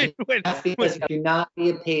patient. That's because you do not be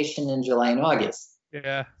a patient in July and August.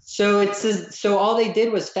 Yeah. So so all they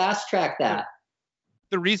did was fast track that.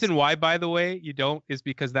 The reason why, by the way, you don't is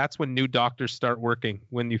because that's when new doctors start working.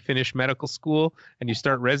 When you finish medical school and you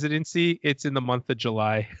start residency, it's in the month of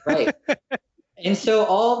July. Right. And so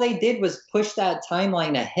all they did was push that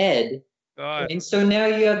timeline ahead. God. And so now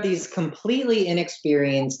you have these completely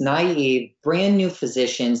inexperienced, naive, brand new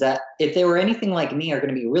physicians that, if they were anything like me, are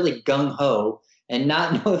going to be really gung-ho and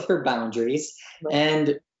not know their boundaries. Right.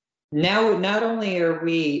 And now not only are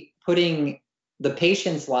we putting the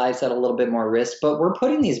patients' lives at a little bit more risk, but we're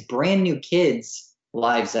putting these brand new kids'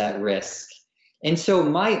 lives at risk. And so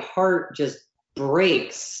my heart just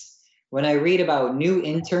breaks when I read about new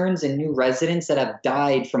interns and new residents that have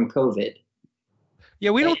died from COVID. Yeah,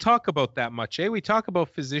 we don't talk about that much, eh? We talk about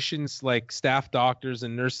physicians like staff doctors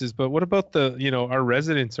and nurses, but what about our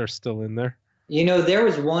residents are still in there? You know, there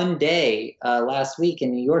was one day last week in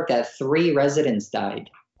New York that 3 residents died.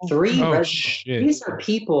 3 residents. Shit. These are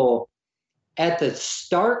people at the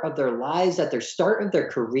start of their lives, at the start of their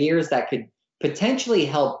careers that could potentially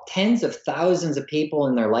help tens of thousands of people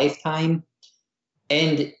in their lifetime.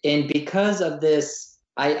 And because of this,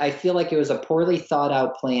 I feel like it was a poorly thought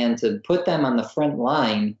out plan to put them on the front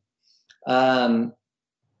line.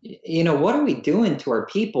 what are we doing to our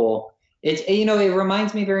people? It's, it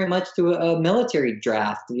reminds me very much to a military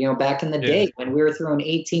draft, back in the day when we were throwing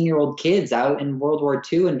 18-year-old kids out in World War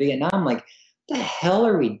II and Vietnam. Like, what the hell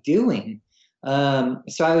are we doing?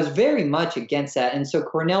 So I was very much against that. And so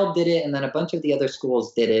Cornell did it, and then a bunch of the other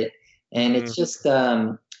schools did it. And it's just,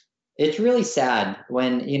 it's really sad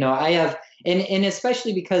when, I have, and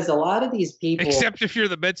especially because a lot of these people. Except if you're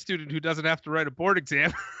the med student who doesn't have to write a board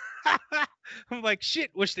exam. I'm like,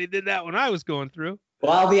 shit, wish they did that when I was going through.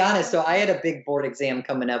 Well, I'll be honest. So I had a big board exam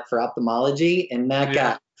coming up for ophthalmology, and that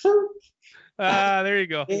got. There you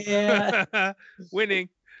go. Yeah. Winning.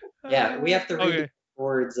 Yeah, we have to read the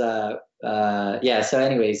boards. Yeah. So,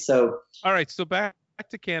 anyways, so. All right. So back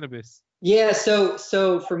to cannabis. Yeah.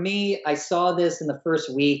 So for me, I saw this in the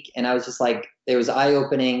first week, and I was just like, it was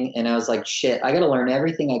eye-opening, and I was like, shit, I got to learn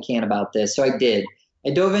everything I can about this. So I did. I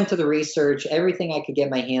dove into the research, everything I could get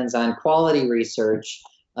my hands on, quality research.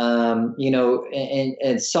 And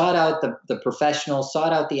sought out the professionals,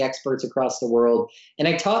 sought out the experts across the world. And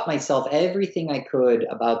I taught myself everything I could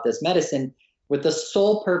about this medicine with the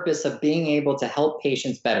sole purpose of being able to help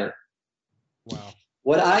patients better. Wow.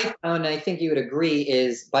 What I found, and I think you would agree,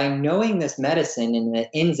 is by knowing this medicine and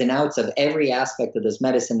the ins and outs of every aspect of this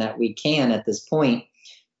medicine that we can at this point,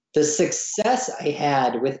 the success I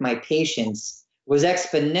had with my patients was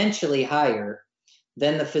exponentially higher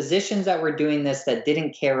than the physicians that were doing this that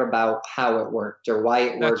didn't care about how it worked or why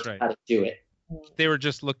it worked, how to do it. They were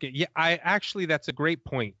just looking. Yeah, that's a great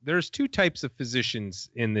point. There's two types of physicians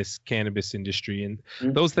in this cannabis industry, and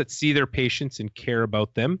those that see their patients and care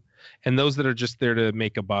about them, and those that are just there to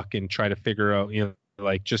make a buck and try to figure out,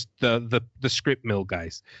 like just the script mill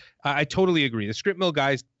guys. I totally agree. The script mill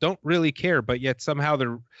guys don't really care, but yet somehow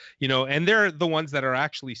they're, and they're the ones that are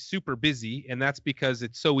actually super busy. And that's because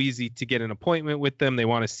it's so easy to get an appointment with them. They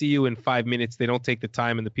want to see you in 5 minutes. They don't take the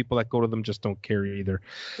time, and the people that go to them just don't care either.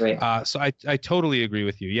 Right. So I totally agree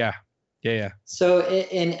with you. Yeah. So,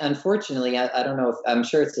 and unfortunately, I don't know if, I'm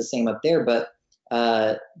sure it's the same up there, but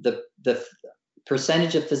the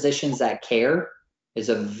percentage of physicians that care is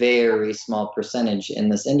a very small percentage in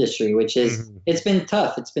this industry, which is, it's been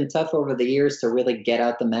tough. It's been tough over the years to really get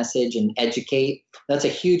out the message and educate. That's a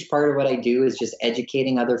huge part of what I do, is just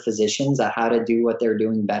educating other physicians on how to do what they're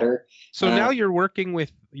doing better. So now you're working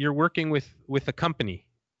with a company.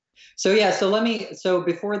 So yeah, so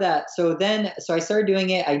before that, so I started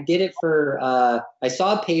doing it. I did it for, I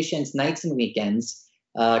saw patients nights and weekends,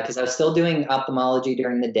 cause I was still doing ophthalmology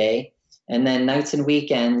during the day. And then nights and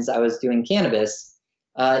weekends, I was doing cannabis.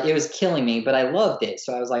 It was killing me, but I loved it.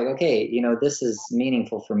 So I was like, okay, this is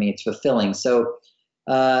meaningful for me. It's fulfilling. So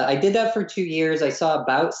I did that for 2 years. I saw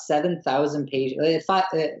about 7,000 patients.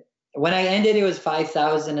 When I ended, it was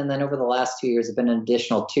 5,000. And then over the last 2 years, it's been an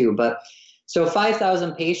additional 2. But so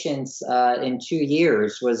 5,000 patients in 2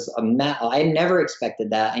 years was I never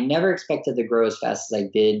expected that. I never expected to grow as fast as I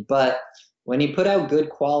did. But when you put out good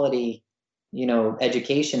quality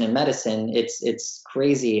education in medicine, it's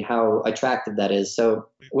crazy how attractive that is. So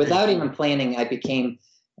without even planning, I became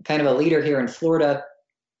kind of a leader here in Florida.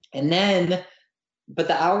 And then, but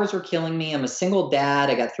the hours were killing me. I'm a single dad.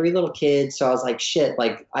 I got 3 little kids. So I was like, shit,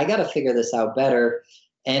 like I got to figure this out better.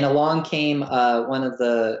 And along came one of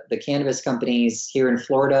the cannabis companies here in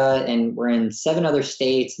Florida, and we're in 7 other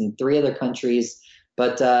states and 3 other countries.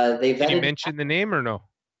 But they've Can you mention the name or no?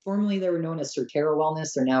 Formerly, they were known as Surterra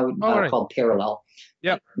Wellness. They're now called Parallel.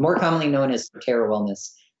 Yeah. More commonly known as Surterra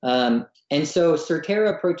Wellness. And so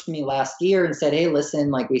Surterra approached me last year and said, hey, listen,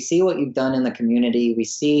 like we see what you've done in the community. We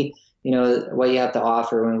see, what you have to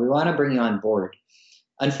offer, and we want to bring you on board.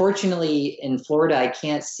 Unfortunately, in Florida, I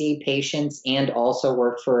can't see patients and also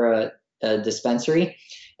work for a dispensary.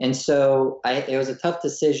 And so it was a tough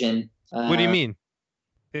decision. What do you mean?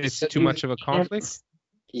 It's too much of a conflict?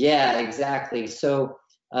 Yeah, exactly. So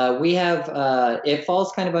we have, it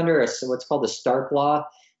falls kind of under what's called the Stark Law.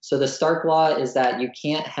 So the Stark Law is that you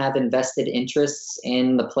can't have invested interests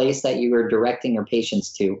in the place that you are directing your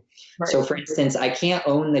patients to. Right. So for instance, I can't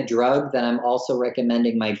own the drug that I'm also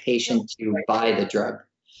recommending my patient to buy the drug.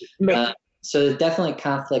 So definitely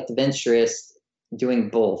conflict of interest doing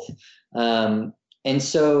both. And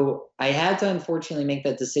so I had to unfortunately make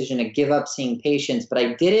that decision to give up seeing patients, but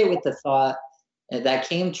I did it with the thought that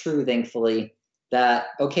came true, thankfully, that,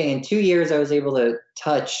 okay, in 2 years, I was able to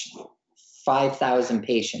touch 5,000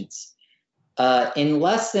 patients. In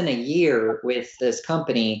less than a year with this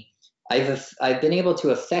company, I've been able to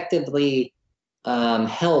effectively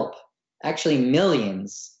help actually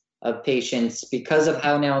millions of patients because of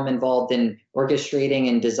how now I'm involved in orchestrating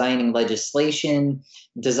and designing legislation,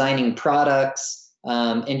 designing products,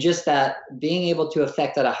 And just that being able to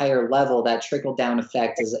affect at a higher level, that trickle down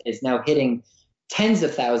effect is now hitting tens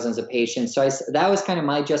of thousands of patients. So that was kind of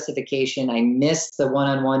my justification. I missed the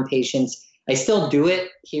one-on-one patients. I still do it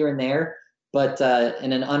here and there, but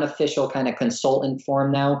in an unofficial kind of consultant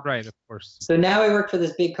form now. Right, of course. So now I work for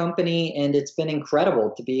this big company, and it's been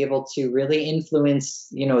incredible to be able to really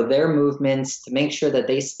influence, their movements, to make sure that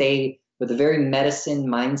they stay with a very medicine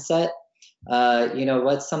mindset.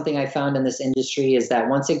 What's something I found in this industry is that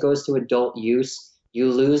once it goes to adult use,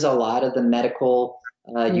 you lose a lot of the medical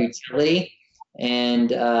utility.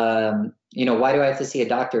 And, why do I have to see a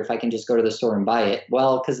doctor if I can just go to the store and buy it?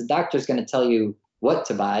 Well, because the doctor's going to tell you what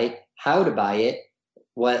to buy, how to buy it,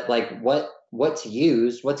 what to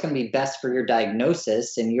use, what's going to be best for your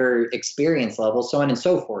diagnosis and your experience level, so on and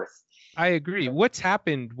so forth. I agree. What's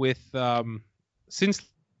happened with since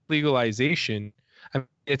legalization?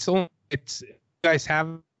 You guys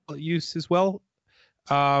have use as well,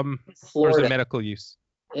 or is it medical use?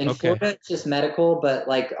 In Florida, it's just medical, but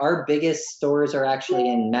like our biggest stores are actually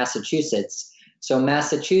in Massachusetts. So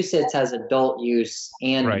Massachusetts has adult use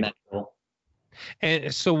and medical.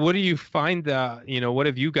 And so what do you find, what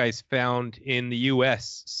have you guys found in the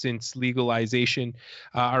U.S. since legalization?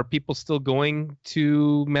 Are people still going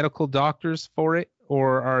to medical doctors for it,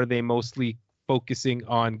 or are they mostly focusing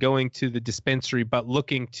on going to the dispensary but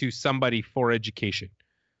looking to somebody for education?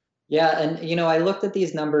 Yeah, and I looked at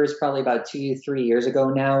these numbers probably about 2-3 years ago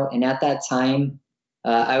now, and at that time,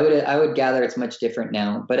 I would gather it's much different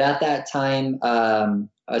now. But at that time,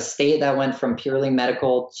 a state that went from purely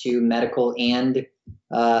medical to medical and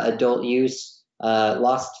adult use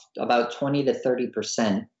lost about 20 to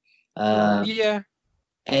 30%. Yeah.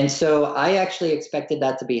 And so I actually expected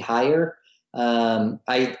that to be higher.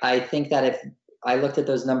 I think that if I looked at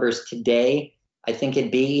those numbers today, I think it'd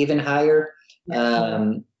be even higher.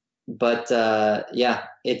 But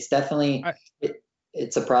it's definitely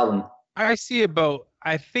it's a problem. I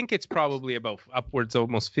think it's probably about upwards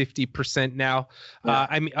almost 50% now. Yeah.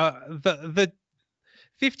 The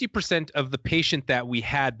 50% of the patient that we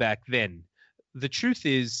had back then, the truth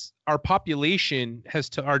is our population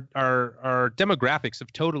our demographics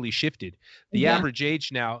have totally shifted. The average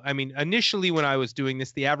age now, initially when I was doing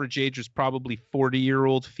this, the average age was probably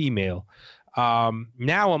 40-year-old female.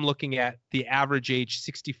 Now I'm looking at the average age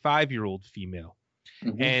 65-year-old female.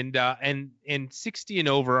 Mm-hmm. And 60 and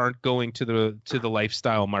over aren't going to the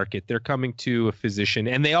lifestyle market. They're coming to a physician,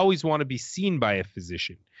 and they always want to be seen by a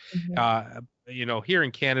physician. Mm-hmm. Here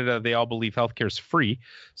in Canada, they all believe healthcare is free.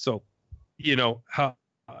 So,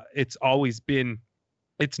 it's always been,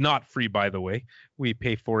 it's not free, by the way. We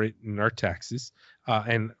pay for it in our taxes,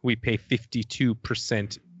 and we pay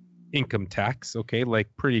 52% income tax. Okay. Like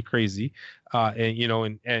pretty crazy.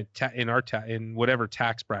 In whatever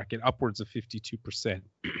tax bracket, upwards of 52%.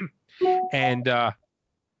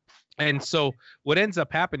 And so what ends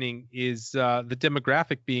up happening is the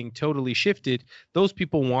demographic being totally shifted. Those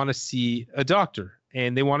people want to see a doctor,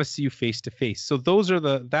 and they want to see you face to face. So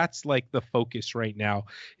that's like the focus right now,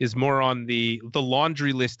 is more on the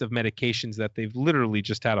laundry list of medications that they've literally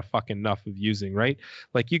just had a fucking enough of using, right?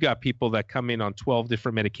 Like you got people that come in on 12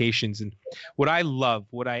 different medications. And what I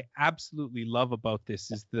absolutely love about this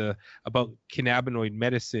is about cannabinoid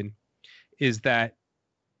medicine is that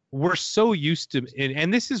we're so used to,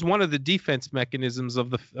 and this is one of the defense mechanisms of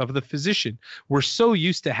the physician. We're so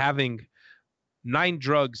used to having 9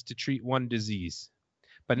 drugs to treat one disease.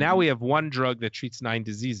 But now we have one drug that treats 9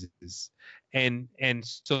 diseases. And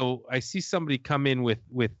so I see somebody come in with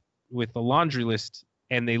a laundry list,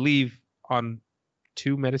 and they leave on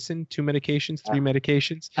 2 medications, 3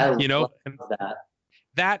 medications, and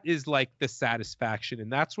that is like the satisfaction.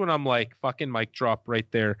 And that's when I'm like, fucking mic drop right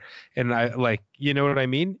there. And I like, you know what I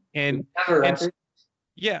mean? And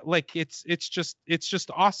yeah, like it's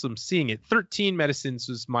just awesome seeing it. 13 medicines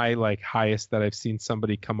was my like highest that I've seen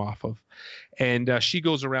somebody come off of. And she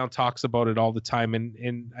goes around, talks about it all the time.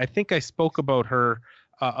 And I think I spoke about her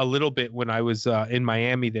a little bit when I was in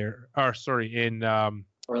Miami there, or sorry, in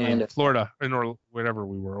Orlando, in Florida, or wherever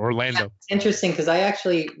we were, Orlando. Yeah, it's interesting because I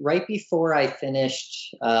actually, right before I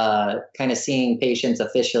finished kind of seeing patients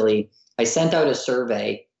officially, I sent out a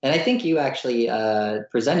survey. And I think you actually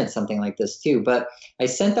presented something like this too, but I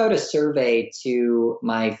sent out a survey to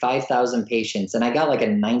my 5,000 patients, and I got like a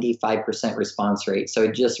 95% response rate. So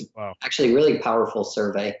it just actually really powerful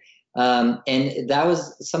survey. And that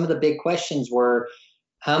was some of the big questions were,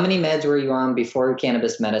 how many meds were you on before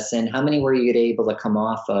cannabis medicine? How many were you able to come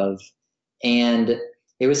off of? And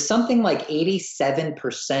it was something like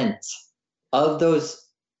 87% of those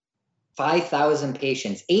 5,000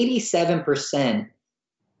 patients, 87%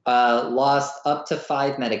 lost up to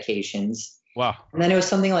 5 medications. Wow. And then it was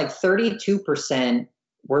something like 32%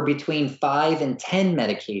 were between 5 and 10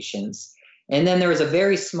 medications. And then there was a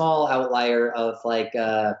very small outlier of like,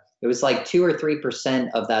 it was like 2 or 3%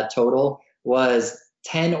 of that total was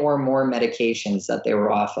 10 or more medications that they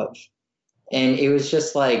were off of. And it was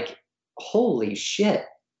just like, holy shit.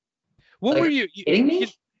 What like, were you kidding me?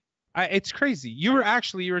 It's crazy. You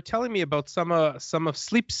were telling me about some of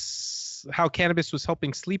sleep's, how cannabis was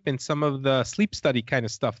helping sleep, and some of the sleep study kind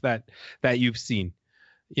of stuff that you've seen,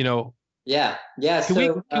 you know. Yeah.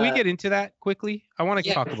 Can we get into that quickly? I want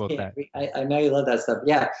to talk about that. I know you love that stuff.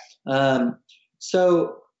 Yeah.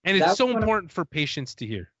 So and it's so important for patients to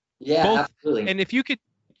hear. Yeah, absolutely. And if you could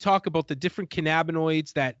talk about the different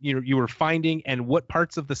cannabinoids that you were finding and what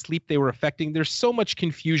parts of the sleep they were affecting. There's so much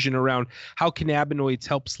confusion around how cannabinoids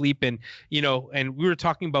help sleep, and and we were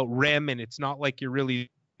talking about REM, and it's not like you're really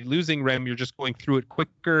losing REM, you're just going through it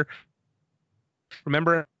quicker.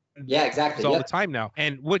 Remember? Yeah, exactly. All the time now.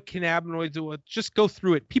 And what cannabinoids do, just go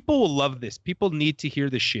through it. People will love this. People need to hear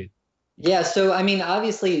this shit. Yeah, so I mean,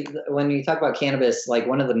 obviously, when you talk about cannabis, like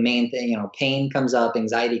one of the main things, pain comes up,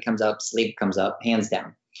 anxiety comes up, sleep comes up, hands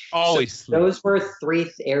down. Always so those were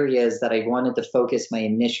 3 areas that I wanted to focus my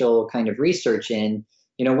initial kind of research in.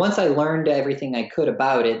 Once I learned everything I could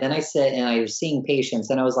about it, then I said, and I was seeing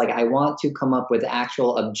patients, and I was like, I want to come up with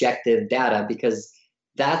actual objective data, because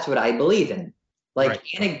that's what I believe in. Like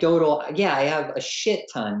anecdotal, yeah, I have a shit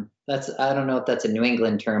ton. I don't know if that's a New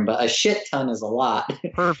England term, but a shit ton is a lot.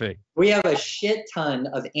 Perfect. We have a shit ton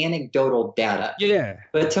of anecdotal data. Yeah.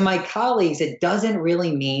 But to my colleagues, it doesn't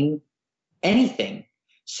really mean anything.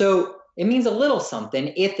 So it means a little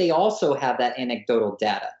something if they also have that anecdotal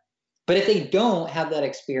data. But if they don't have that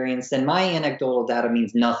experience, then my anecdotal data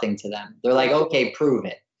means nothing to them. They're like, okay, prove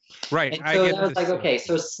it. Right. And so I was like, okay,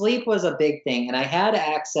 so sleep was a big thing. And I have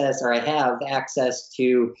access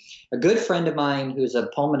to a good friend of mine who's a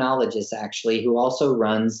pulmonologist, actually, who also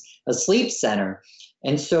runs a sleep center.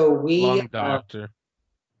 And so we, long doctor.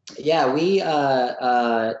 We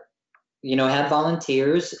had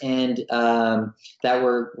volunteers and that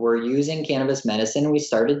were using cannabis medicine. We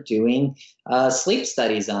started doing sleep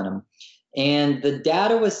studies on them. And the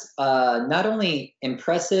data was not only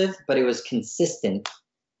impressive, but it was consistent.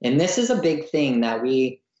 And this is a big thing that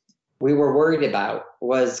we were worried about,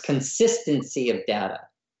 was consistency of data.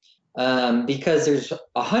 Because there's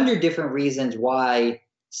 100 different reasons why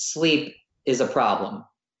sleep is a problem.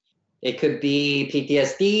 It could be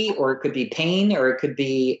PTSD, or it could be pain, or it could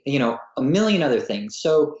be, a million other things.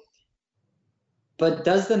 So, but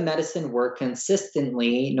does the medicine work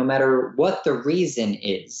consistently no matter what the reason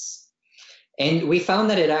is? And we found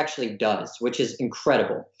that it actually does, which is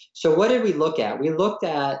incredible. So what did we look at? We looked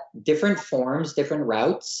at different forms, different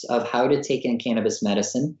routes of how to take in cannabis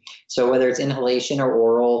medicine. So whether it's inhalation or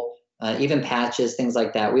oral, even patches, things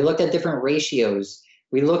like that. We looked at different ratios.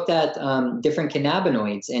 We looked at different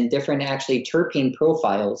cannabinoids and different actually terpene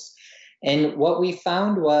profiles. And what we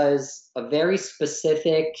found was a very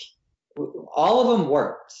specific, all of them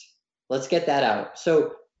worked. Let's get that out.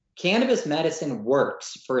 So cannabis medicine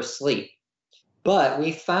works for sleep. But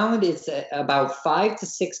we found it's about 5 to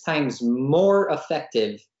 6 times more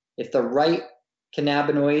effective if the right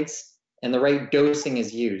cannabinoids and the right dosing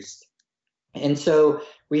is used. And so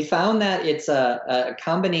we found that it's a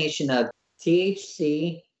combination of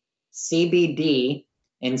THC, CBD,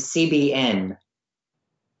 and CBN.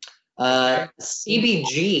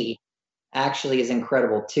 CBG actually is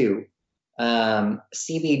incredible too.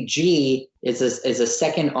 CBG is a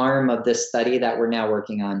second arm of this study that we're now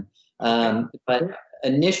working on. But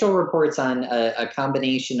initial reports on a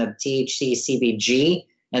combination of THC, CBG,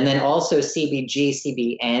 and then also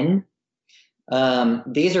CBG, CBN.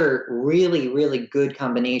 These are really, really good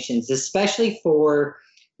combinations, especially for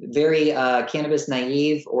very cannabis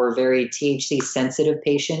naive or very THC sensitive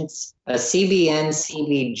patients. A CBN,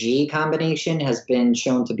 CBG combination has been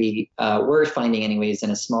shown to be, we're finding anyways in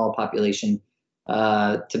a small population,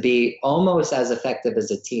 to be almost as effective as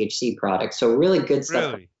a THC product. So really good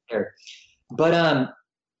stuff. Really? There. But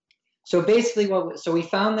so basically so we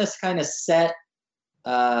found this kind of set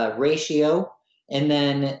ratio, and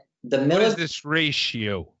then the What is this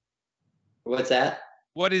ratio? What's that?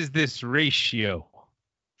 What is this ratio?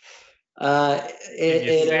 I'll see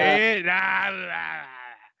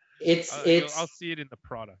it in the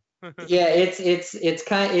product. Yeah, it's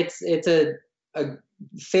a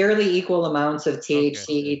fairly equal amounts of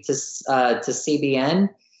THC to CBN.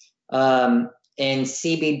 And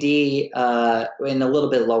CBD in a little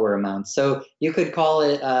bit lower amounts. So you could call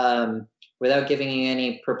it, without giving you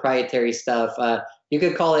any proprietary stuff, you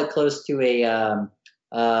could call it close to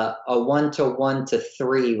a 1:1 to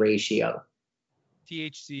 3 ratio.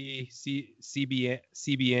 THC,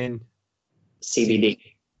 CBN, CBD.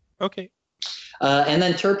 Okay. And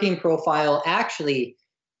then terpene profile. Actually,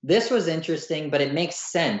 this was interesting, but it makes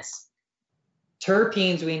sense.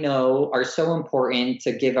 Terpenes, we know, are so important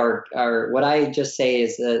to give our what I just say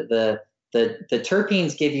is the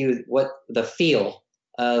terpenes give you what the feel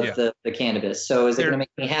of the cannabis. So is it going to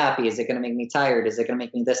make me happy? Is it going to make me tired? Is it going to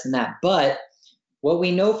make me this and that? But what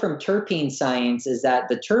we know from terpene science is that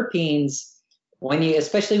the terpenes,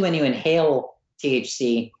 especially when you inhale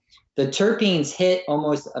THC, the terpenes hit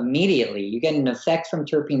almost immediately. You get an effect from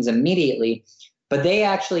terpenes immediately, but they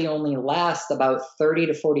actually only last about 30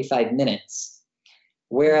 to 45 minutes.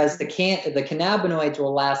 Whereas the cannabinoids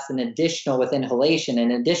will last with inhalation,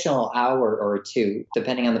 an additional hour or two,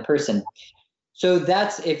 depending on the person. So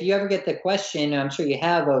that's, if you ever get the question, I'm sure you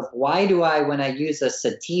have, of why do I, when I use a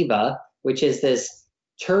sativa, which is this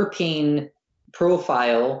terpene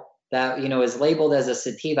profile that, is labeled as a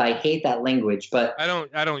sativa. I hate that language, but I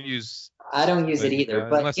don't use it either.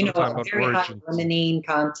 But very high limonene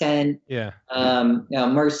content,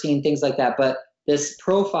 myrcene, things like that. But this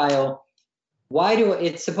profile,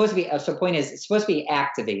 it's supposed to be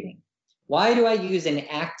activating. Why do I use an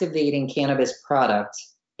activating cannabis product,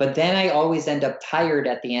 but then I always end up tired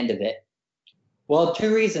at the end of it? Well,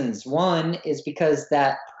 2 reasons. One is because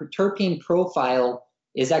that terpene profile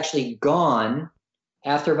is actually gone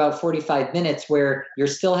after about 45 minutes, where you're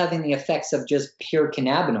still having the effects of just pure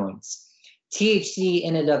cannabinoids. THC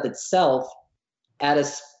in and of itself at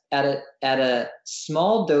a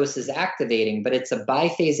small dose is activating, but it's a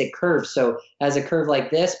biphasic curve. So it has a curve like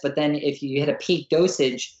this, but then if you hit a peak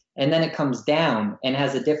dosage and then it comes down and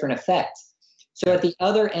has a different effect. So at the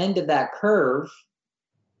other end of that curve,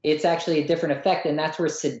 it's actually a different effect. And that's where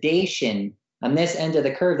sedation, on this end of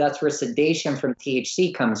the curve, that's where sedation from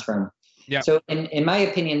THC comes from. Yeah. So in my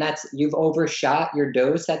opinion, you've overshot your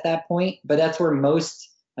dose at that point, but that's where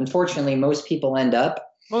unfortunately, most people end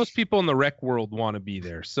up. Most people in the rec world want to be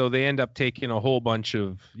there. So they end up taking a whole bunch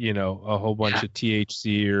of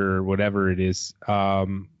THC or whatever it is.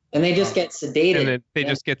 And they just get sedated. And they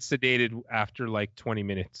just get sedated after like 20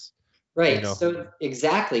 minutes. Right. So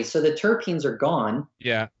exactly. So the terpenes are gone.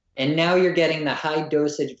 Yeah. And now you're getting the high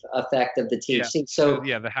dosage effect of the THC. Yeah. So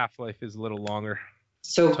the half-life is a little longer.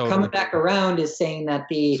 So coming back around is saying that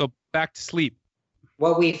So back to sleep.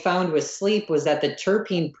 What we found with sleep was that the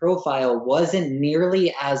terpene profile wasn't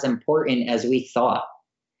nearly as important as we thought.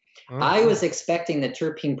 Mm-hmm. I was expecting the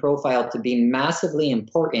terpene profile to be massively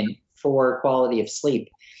important for quality of sleep,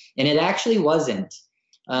 and it actually wasn't.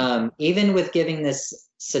 Even with giving this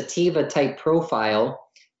sativa type profile,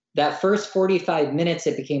 that first 45 minutes,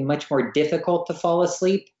 it became much more difficult to fall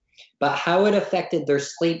asleep, but how it affected their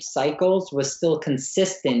sleep cycles was still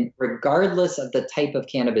consistent regardless of the type of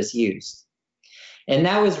cannabis used. And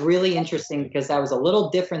that was really interesting because that was a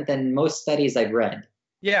little different than most studies I've read.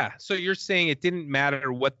 Yeah. So you're saying it didn't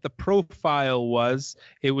matter what the profile was.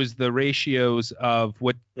 It was the ratios of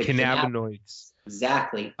what cannabinoids.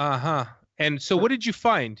 Exactly. Uh-huh. And so what did you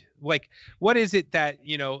find? Like, what is it that,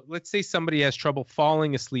 let's say somebody has trouble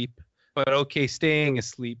falling asleep, but okay, staying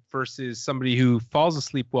asleep versus somebody who falls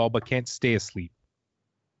asleep well, but can't stay asleep.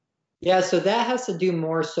 Yeah. So that has to do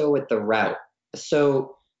more so with the route.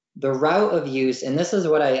 So the route of use, and this is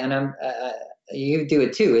what you do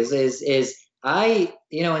it too, is I,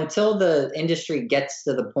 until the industry gets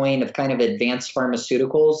to the point of kind of advanced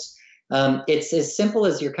pharmaceuticals, it's as simple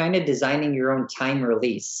as you're kind of designing your own time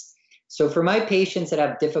release. So for my patients that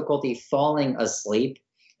have difficulty falling asleep,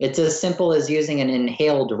 it's as simple as using an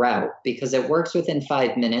inhaled route because it works within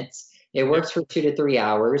 5 minutes. It works for 2 to 3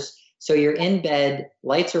 hours. So you're in bed,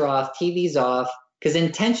 lights are off, TV's off, because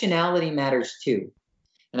intentionality matters too.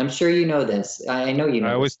 And I'm sure you know this. I know you know.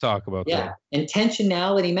 I always talk about that. Yeah,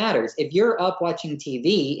 intentionality matters. If you're up watching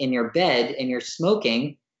TV in your bed and you're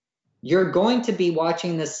smoking, you're going to be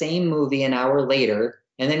watching the same movie an hour later.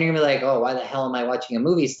 And then you're going to be like, oh, why the hell am I watching a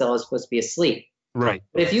movie still? I was supposed to be asleep. Right.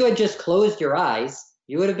 But if you had just closed your eyes,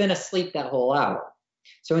 you would have been asleep that whole hour.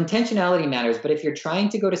 So intentionality matters. But if you're trying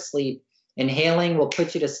to go to sleep, inhaling will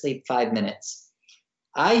put you to sleep 5 minutes.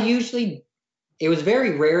 It was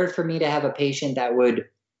very rare for me to have a patient that would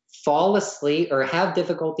fall asleep or have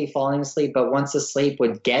difficulty falling asleep, but once asleep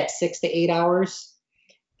would get 6 to 8 hours.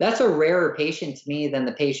 That's a rarer patient to me than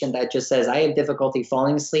the patient that just says, I have difficulty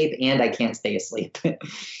falling asleep and I can't stay asleep.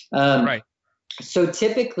 Right. So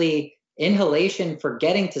typically inhalation for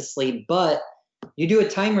getting to sleep, but you do a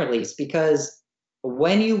time release because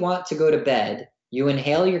when you want to go to bed, you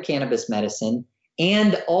inhale your cannabis medicine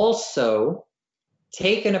and also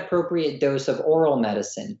take an appropriate dose of oral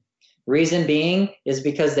medicine. Reason being is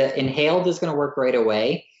because the inhaled is going to work right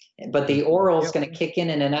away, but the oral is going to kick in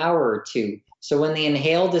an hour or two. So when the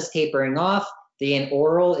inhaled is tapering off, the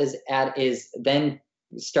oral is then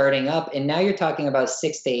starting up, and now you're talking about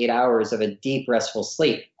 6 to 8 hours of a deep restful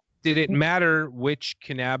sleep. Did it matter which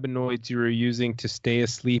cannabinoids you were using to stay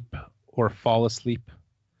asleep or fall asleep?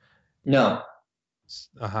 No.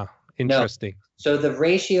 Interesting. No. So the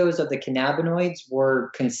ratios of the cannabinoids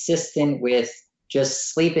were consistent with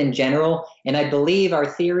just sleep in general. And I believe our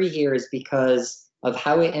theory here is because of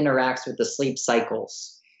how it interacts with the sleep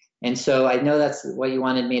cycles. And so I know that's what you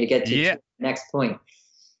wanted me to get to. Yeah. To the next point.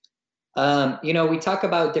 We talk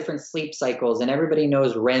about different sleep cycles, and everybody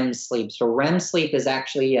knows REM sleep. So REM sleep is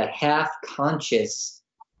actually a half conscious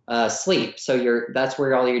sleep. So that's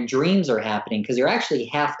where all your dreams are happening, because you're actually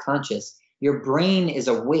half conscious. Your brain is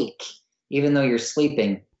awake even though you're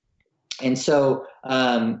sleeping. And so,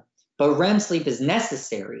 but REM sleep is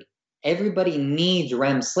necessary. Everybody needs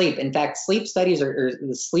REM sleep. In fact, sleep studies or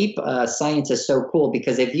the sleep science is so cool,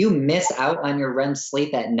 because if you miss out on your REM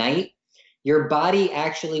sleep at night, your body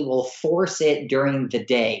actually will force it during the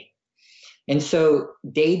day. And so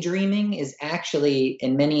daydreaming is actually,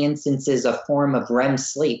 in many instances, a form of REM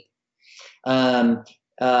sleep. And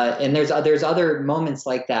there's other moments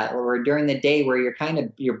like that, or during the day where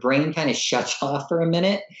your brain kind of shuts off for a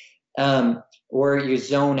minute, or you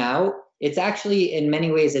zone out. It's actually, in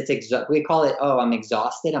many ways, we call it, I'm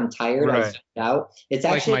exhausted, I'm tired, right. I zoned out. It's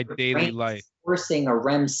like actually my daily life forcing a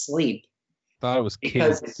REM sleep. Thought it was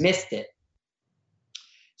because it missed it.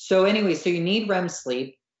 So anyway, so you need REM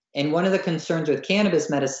sleep. And one of the concerns with cannabis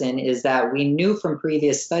medicine is that we knew from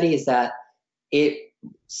previous studies that it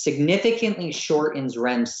significantly shortens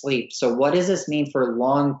REM sleep. So what does this mean for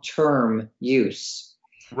long-term use?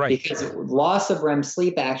 Right. Because loss of REM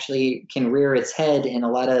sleep actually can rear its head in a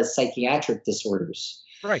lot of psychiatric disorders.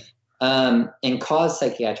 Right. And cause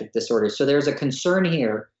psychiatric disorders. So there's a concern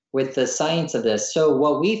here with the science of this. So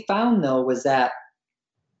what we found, though, was that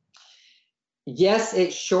yes,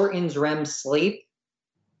 it shortens REM sleep.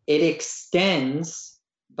 It extends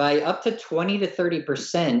by up to 20 to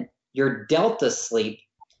 30% your delta sleep.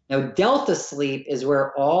 Now, delta sleep is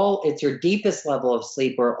where it's your deepest level of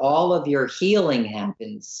sleep, where all of your healing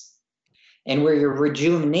happens and where your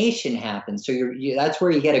rejuvenation happens. So that's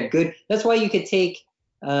where you get that's why you could take,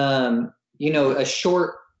 a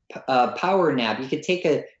short power nap. You could take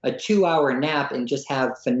a 2-hour nap and just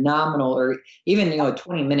have phenomenal, or even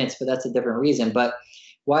 20 minutes, but that's a different reason. But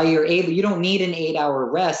while you don't need an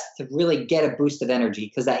 8-hour rest to really get a boost of energy,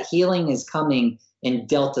 because that healing is coming in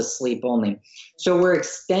delta sleep only. So we're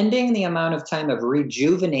extending the amount of time of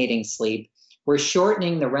rejuvenating sleep. We're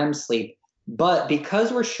shortening the REM sleep. But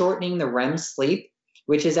because we're shortening the REM sleep,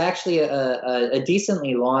 which is actually a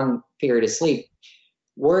decently long period of sleep,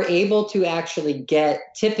 we're able to actually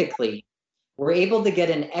we're able to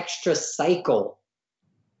get an extra cycle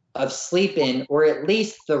of sleep in, or at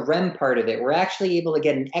least the REM part of it. We're actually able to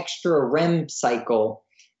get an extra REM cycle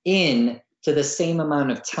in to the same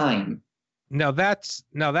amount of time. Now that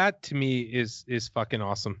to me is fucking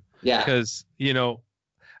awesome. Yeah. Because,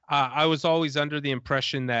 I was always under the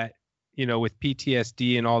impression that, with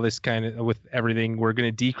PTSD and all this with everything, we're going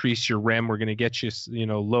to decrease your REM. We're going to get you,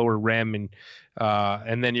 lower REM,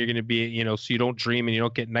 and then you're going to be, so you don't dream and you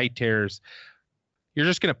don't get night terrors. You're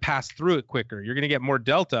just going to pass through it quicker. You're going to get more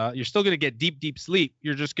delta. You're still going to get deep sleep.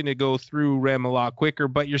 You're just going to go through REM a lot quicker,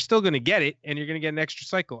 but you're still going to get it, and you're going to get an extra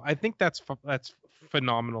cycle. I think that's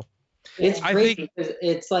phenomenal. It's crazy because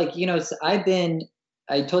it's like,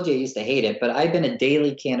 I told you I used to hate it, but I've been a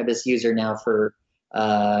daily cannabis user now for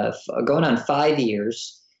going on 5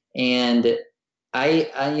 years. And I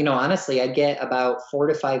honestly, I get about 4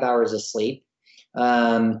 to 5 hours of sleep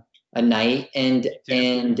a night.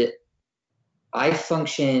 And I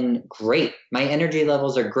function great. My energy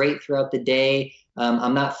levels are great throughout the day.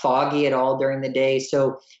 I'm not foggy at all during the day.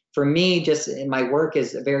 So for me, just my work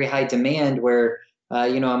is a very high demand where,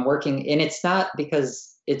 I'm working, and it's not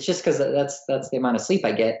because it's just because that's the amount of sleep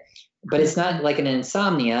I get, but it's not like an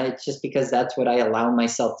insomnia. It's just because that's what I allow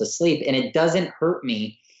myself to sleep. And it doesn't hurt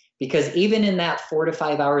me, because even in that 4 to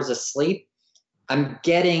 5 hours of sleep, I'm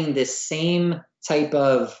getting the same type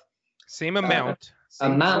of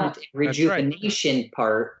amount rejuvenation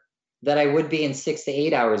part that I would be in 6 to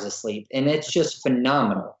 8 hours of sleep. And it's just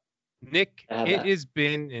phenomenal. Nick, it has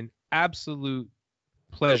been an absolute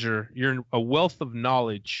pleasure. You're a wealth of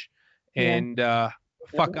knowledge, and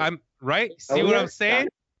I'm right. See what I'm saying?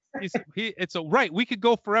 Right. We could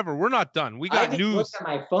go forever. We're not done. We got news. Looked at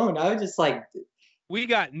my phone. I was just like, we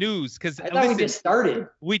got news because I thought we just started.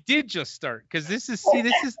 We did just start because this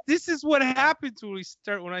is what happens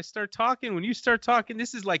when I start talking. When you start talking,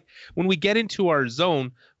 this is like when we get into our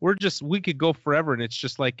zone, we could go forever, and it's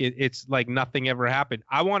just like it's like nothing ever happened.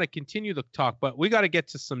 I want to continue the talk, but we got to get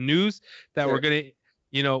to some news that Sure. we're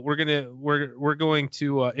going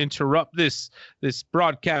to interrupt this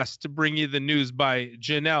broadcast to bring you the news by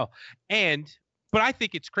Janelle. But I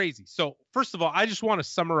think it's crazy. So first of all, I just want to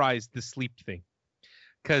summarize the sleep thing,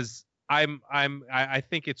 because I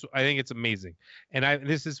think it's amazing, and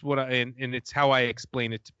this is what and it's how I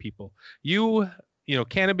explain it to people.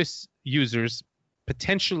 Cannabis users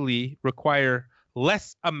potentially require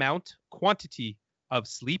less quantity of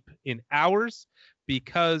sleep in hours,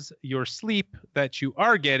 because your sleep that you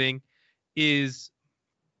are getting is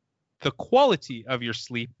the quality of your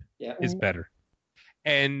sleep is better.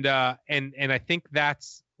 And I think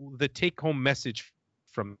that's the take-home message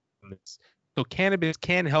from this. So cannabis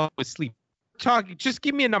can help with sleep. Just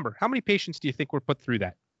give me a number. How many patients do you think were put through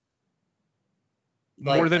that?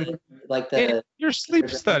 More than your sleep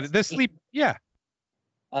study. The sleep, yeah.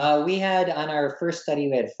 We had on our first study,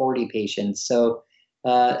 we had 40 patients. So,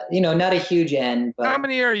 not a huge end. But how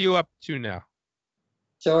many are you up to now?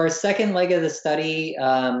 So our second leg of the study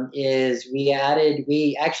is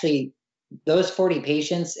those 40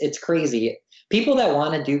 patients. It's crazy. People that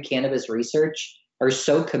want to do cannabis research are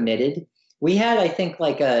so committed. We had, I think,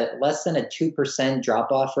 like a less than a 2%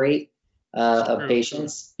 drop-off rate of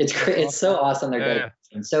patients. It's so awesome. They're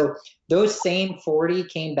dedicated. So those same 40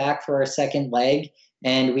 came back for our second leg,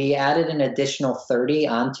 and we added an additional 30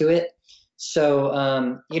 onto it. So,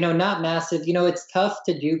 not massive. It's tough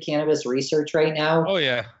to do cannabis research right now. Oh,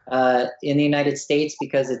 yeah. In the United States,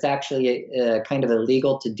 because it's actually kind of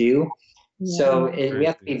illegal to do. Yeah. So we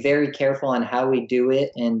have to be very careful on how we do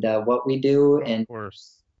it and what we do. And of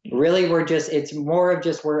course. Really, it's more of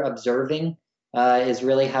just we're observing is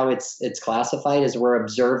really how it's classified, as we're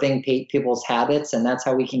observing people's habits, and that's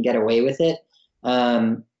how we can get away with it.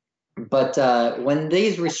 But when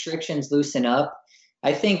these restrictions loosen up,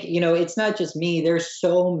 I think, it's not just me. There's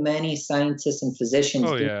so many scientists and physicians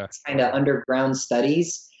doing kind of underground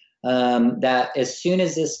studies that as soon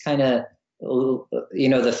as this kind of,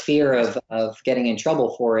 the fear of getting in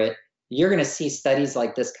trouble for it, you're going to see studies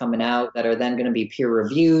like this coming out that are then going to be peer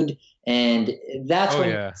reviewed. And that's when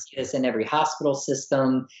you see this in every hospital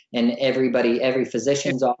system and every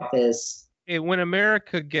physician's office. When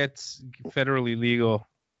America gets federally legal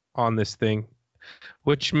on this thing,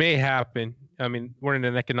 which may happen. I mean, we're in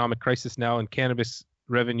an economic crisis now, and cannabis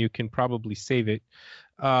revenue can probably save it.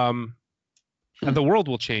 The world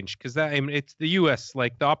will change, because it's the U.S.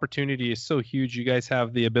 Like, the opportunity is so huge. You guys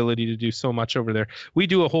have the ability to do so much over there. We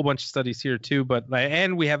do a whole bunch of studies here too,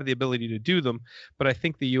 and we have the ability to do them. But I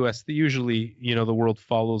think the U.S. usually, the world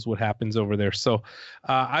follows what happens over there. So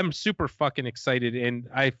I'm super fucking excited, and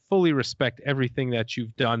I fully respect everything that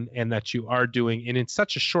you've done and that you are doing, and in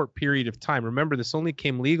such a short period of time. Remember, this only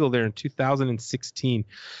came legal there in 2016.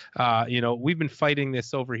 We've been fighting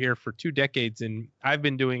this over here for 2 decades, and I've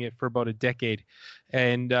been doing it for about a decade.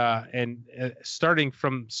 And starting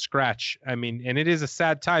from scratch. I mean, and it is a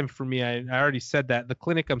sad time for me. I already said that. The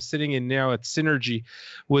clinic I'm sitting in now at Synergy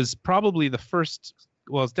was probably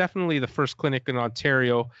it's definitely the first clinic in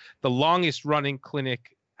Ontario, the longest running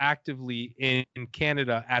clinic actively in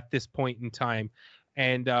Canada at this point in time.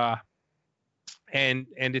 And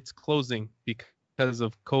it's closing because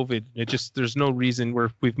of COVID. There's no reason.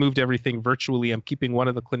 We've moved everything virtually. I'm keeping one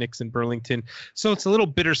of the clinics in Burlington. So it's a little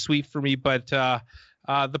bittersweet for me, but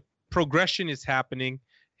the progression is happening,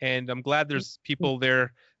 and I'm glad there's people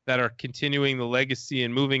there that are continuing the legacy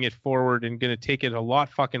and moving it forward and going to take it a lot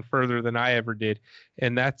fucking further than I ever did.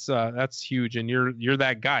 And that's huge. And you're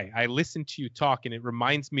that guy. I listen to you talk, and it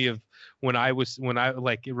reminds me of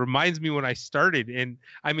it reminds me when I started. And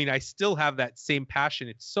I mean, I still have that same passion.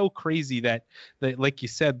 It's so crazy that like you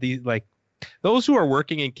said, those who are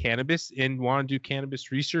working in cannabis and want to do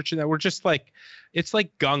cannabis research, and that we're just it's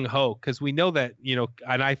like gung ho, because we know that,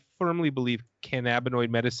 and I firmly believe cannabinoid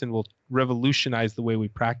medicine will revolutionize the way we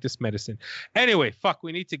practice medicine. Anyway,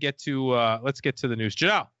 we need to let's get to the news.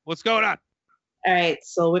 Janelle, what's going on? All right.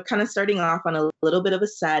 So we're kind of starting off on a little bit of a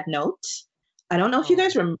sad note. I don't know if you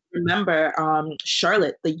guys remember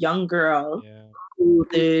Charlotte, the young girl who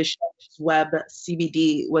the Web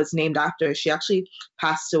CBD was named after. She actually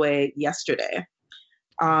passed away yesterday.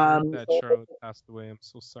 Charlotte passed away. I'm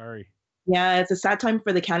so sorry. Yeah, it's a sad time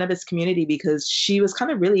for the cannabis community, because she was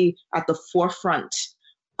kind of really at the forefront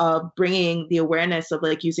of bringing the awareness of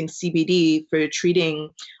like using CBD for treating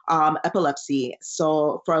epilepsy.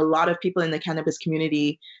 So for a lot of people in the cannabis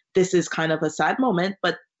community, this is kind of a sad moment,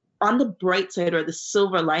 but on the bright side or the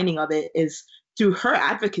silver lining of it is through her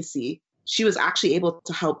advocacy, she was actually able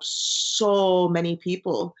to help so many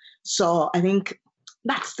people. So I think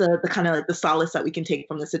that's the kind of like the solace that we can take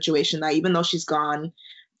from the situation, that even though she's gone,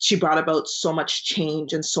 she brought about so much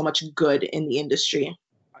change and so much good in the industry.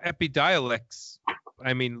 Epidiolex,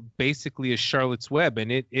 I mean, basically is Charlotte's Web,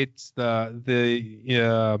 and it's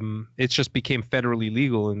it just became federally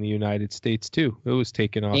legal in the United States too. It was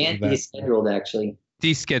taken off And of that. descheduled, actually.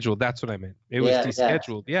 Descheduled, that's what I meant. It was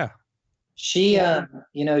descheduled, yeah. She,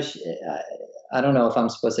 you know, I don't know if I'm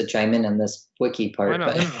supposed to chime in on this wiki part,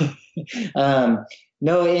 but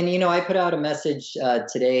no, and you know, I put out a message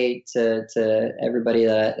today to everybody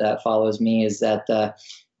that follows me, is that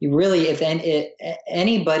you really, if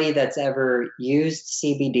anybody that's ever used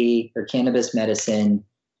CBD or cannabis medicine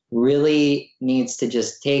really needs to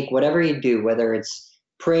just take whatever you do, whether it's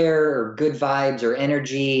prayer or good vibes or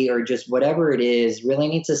energy or just whatever it is, really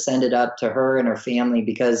needs to send it up to her and her family,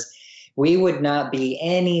 because we would not be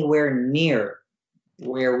anywhere near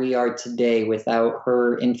where we are today without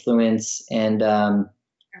her influence and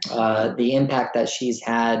the impact that she's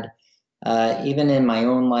had, even in my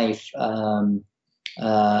own life,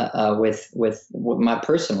 with my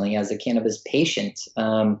personally as a cannabis patient.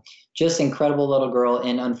 Just incredible little girl,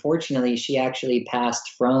 and unfortunately, she actually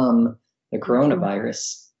passed from the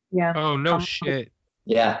coronavirus. Yeah. Oh no shit.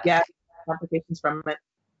 Yeah. Yeah. Complications from it.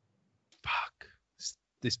 Fuck.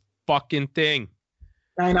 This fucking thing.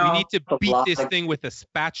 I know. We need to beat this thing with a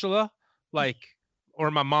spatula,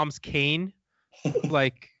 or my mom's cane.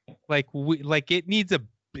 It needs a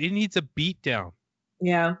beat down.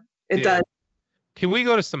 Yeah, it does. Can we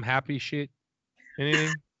go to some happy shit?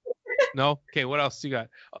 Anything? No? Okay, what else you got?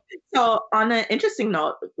 So on an interesting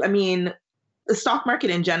note, I mean, the stock market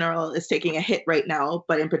in general is taking a hit right now,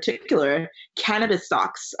 but in particular, cannabis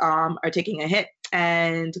stocks are taking a hit.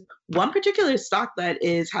 And one particular stock that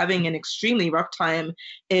is having an extremely rough time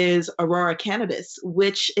is Aurora Cannabis,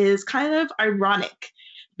 which is kind of ironic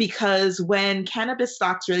because when cannabis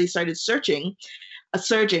stocks really started surging,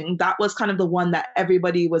 that was kind of the one that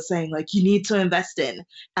everybody was saying, like, you need to invest in.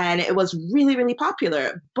 And it was really, really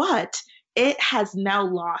popular. But it has now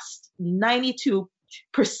lost 92%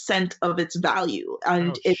 of its value.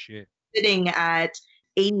 And it's sitting at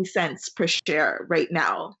 80 cents per share right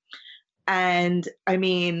now. And I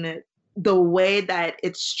mean, the way that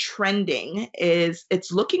it's trending is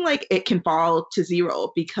it's looking like it can fall to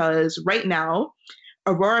zero, because right now,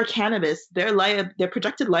 Aurora Cannabis, their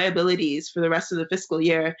projected liabilities for the rest of the fiscal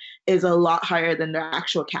year is a lot higher than their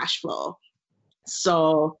actual cash flow.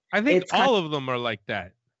 So I think all of them are like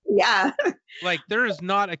that. Yeah. Like, there is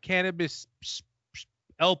not a cannabis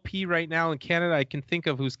LP right now in Canada I can think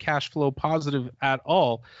of who's cash flow positive at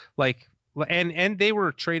all. Like, and they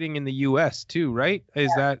were trading in the US too, right? Is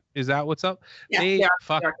that what's up? Yeah,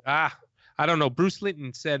 I don't know. Bruce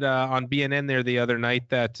Linton said on BNN there the other night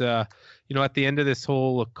that at the end of this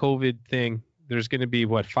whole COVID thing, there's going to be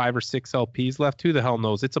 5 or 6 LPs left. Who the hell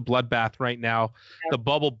knows? It's a bloodbath right now. Yeah. The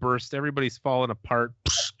bubble burst. Everybody's falling apart.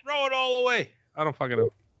 Throw it all away. I don't fucking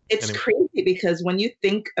know. It's crazy because when you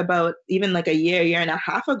think about even like a year and a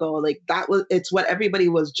half ago, like it's what everybody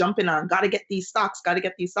was jumping on. Got to get these stocks.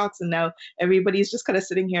 And now everybody's just kind of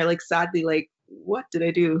sitting here like sadly, like, what did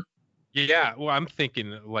I do? Yeah, well, I'm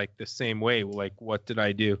thinking like the same way. Like, what did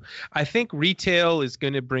I do? I think retail is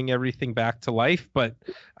going to bring everything back to life, but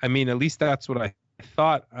I mean, at least that's what I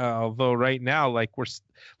thought. Although right now, like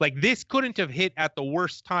this couldn't have hit at the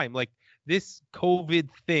worst time. Like this COVID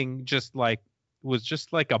thing was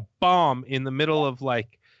just like a bomb in the middle of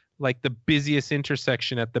like the busiest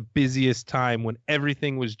intersection at the busiest time when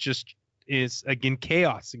everything was is again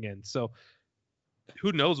chaos again. So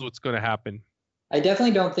who knows what's going to happen? I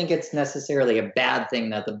definitely don't think it's necessarily a bad thing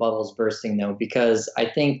that the bubble's bursting, though, because I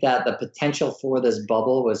think that the potential for this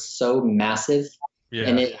bubble was so massive,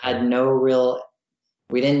 and it had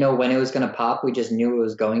we didn't know when it was going to pop. We just knew it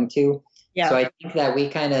was going to. Yeah. So I think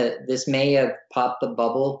that this may have popped the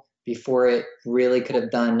bubble before it really could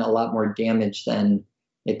have done a lot more damage than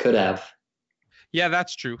it could have. Yeah,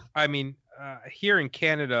 that's true. I mean, here in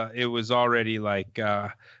Canada, it was already like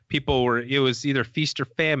it was either feast or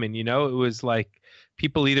famine, It was like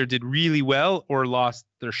people either did really well or lost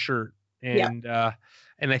their shirt. And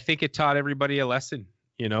and I think it taught everybody a lesson,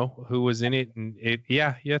 who was in it. And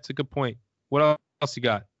it's a good point. What else you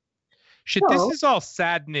got? Shit, this is all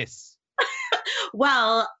sadness.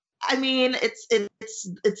 Well, I mean, it's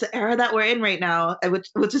the era that we're in right now,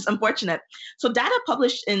 which is unfortunate. So, data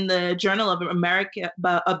published in the Journal of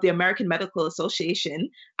the American Medical Association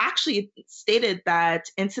actually stated that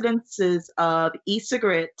incidences of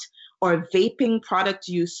e-cigarette or vaping product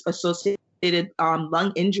use associated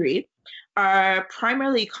lung injury are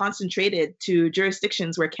primarily concentrated to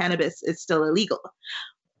jurisdictions where cannabis is still illegal.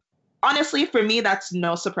 Honestly, for me, that's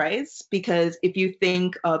no surprise because if you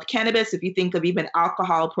think of cannabis, if you think of even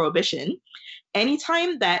alcohol prohibition,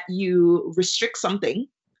 anytime that you restrict something,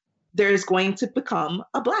 there's going to become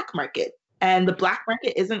a black market. And the black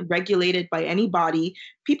market isn't regulated by anybody.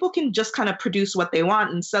 People can just kind of produce what they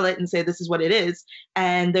want and sell it and say this is what it is.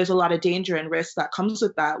 And there's a lot of danger and risk that comes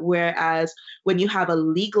with that. Whereas when you have a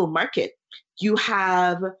legal market, you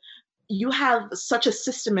have such a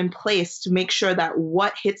system in place to make sure that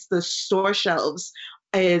what hits the store shelves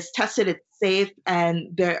is tested, it's safe, and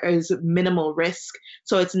there is minimal risk.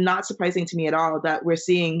 So it's not surprising to me at all that we're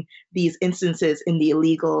seeing these instances in the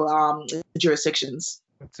illegal jurisdictions.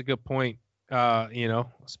 That's a good point.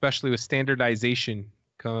 Especially with standardization,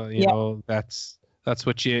 that's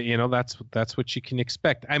what that's what you can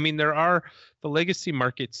expect. I mean, the legacy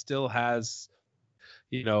market still has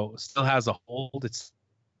a hold. It's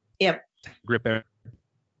grip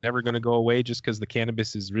never going to go away just because the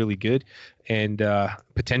cannabis is really good and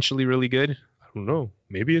potentially really good. I don't know.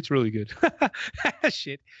 Maybe it's really good.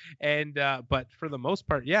 Shit. And but for the most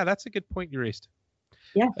part, yeah, that's a good point you raised.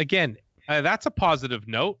 Yeah. Again, that's a positive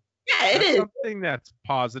note. Yeah, it is something that's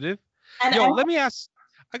positive. And let me ask.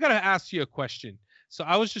 I gotta ask you a question. So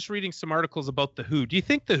I was just reading some articles about the WHO. Do you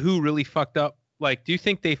think the WHO really fucked up? Like, do you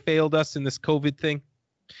think they failed us in this COVID thing?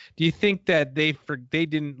 Do you think that they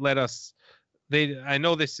didn't let us? I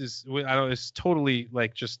know it's totally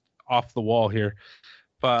like just off the wall here,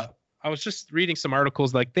 but I was just reading some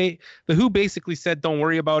articles like the WHO basically said, don't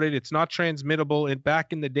worry about it. It's not transmittable. And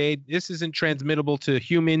back in the day, this isn't transmittable to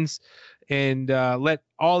humans, and let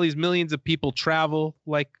all these millions of people travel.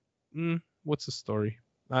 Like, what's the story?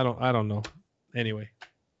 I don't know. Anyway.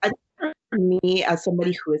 For me, as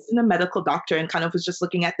somebody who isn't a medical doctor and kind of was just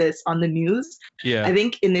looking at this on the news, yeah, I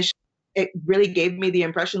think initially it really gave me the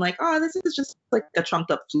impression like, oh, this is just like a trumped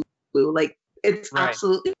up flu. Like, it's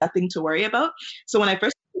absolutely nothing to worry about. So when I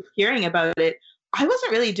first started hearing about it, I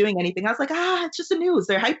wasn't really doing anything. I was like, it's just the news.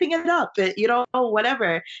 They're hyping it up,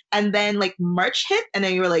 whatever. And then like March hit, and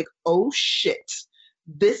then you were like, oh shit,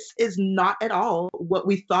 this is not at all what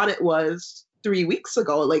we thought it was 3 weeks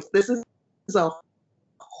ago. Like, this is a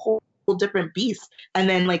whole different beast. And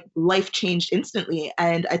then like life changed instantly.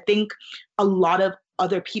 And I think a lot of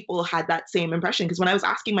other people had that same impression, because when I was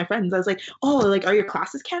asking my friends, I was like, oh, like, are your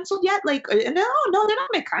classes canceled yet? Like, no, they're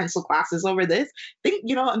not gonna cancel classes over this.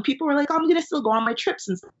 And people were like, oh, I'm gonna still go on my trips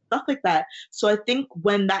and stuff like that. So I think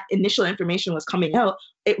when that initial information was coming out,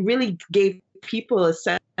 it really gave people a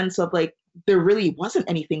sense of like there really wasn't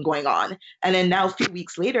anything going on. And then now a few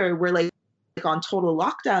weeks later, we're like on total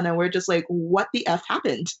lockdown, and we're just like, what the F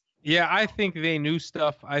happened? Yeah, I think they knew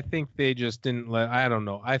stuff. I think they just didn't I don't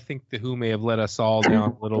know. I think the WHO may have let us all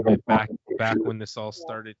down a little bit back when this all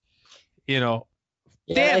started. Dan,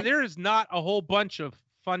 there is not a whole bunch of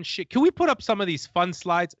fun shit. Can we put up some of these fun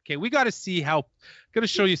slides? Okay, we got to see going to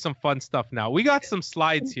show you some fun stuff now. We got some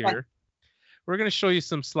slides here. We're going to show you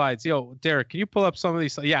some slides. Yo, Derek, can you pull up some of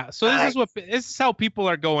these? Yeah, so this is how people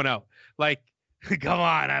are going out. Like, come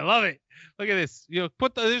on, I love it. Look at this.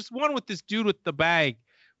 There's one with this dude with the bag.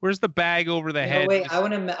 Where's the bag over the head? Wait, I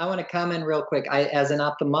want to comment real quick. As an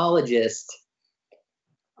ophthalmologist,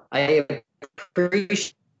 I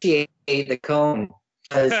appreciate the cone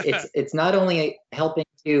because it's not only helping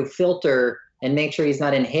to filter and make sure he's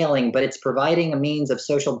not inhaling, but it's providing a means of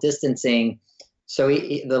social distancing. So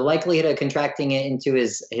the likelihood of contracting it into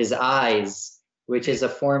his eyes, which is a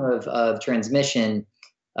form of transmission.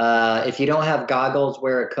 If you don't have goggles,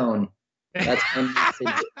 wear a cone. That's one message.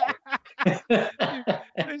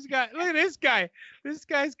 Look at this guy. This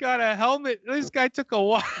guy's got a helmet. This guy took a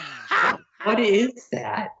water. What is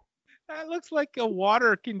that? That looks like a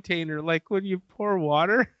water container, like when you pour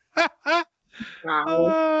water.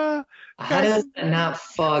 Wow. How does that not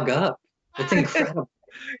fog up? It's incredible.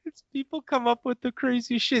 People come up with the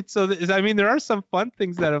crazy shit. So, there are some fun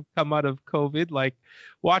things that have come out of COVID. Like,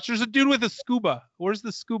 there's a dude with a scuba. Where's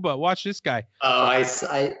the scuba? Watch this guy. Oh,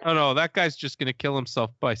 Oh no, that guy's just gonna kill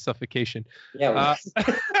himself by suffocation. Yeah.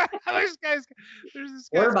 There's this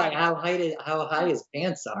guy. Or by how high his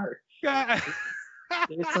pants are.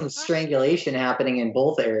 There's some strangulation happening in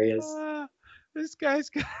both areas. This guy's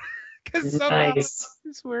got. Nice.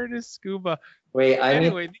 He's wearing his scuba. Wait,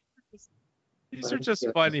 anyway. These are just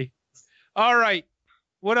funny. All right.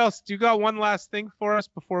 What else? Do you got one last thing for us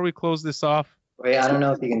before we close this off? Wait, I don't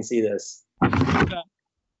know if you can see this.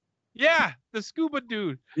 Yeah, the scuba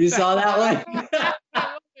dude. You saw that one?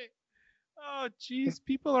 I love it. Oh, geez,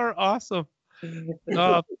 people are awesome.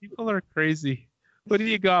 Oh, people are crazy. What do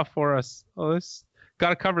you got for us? Oh, this got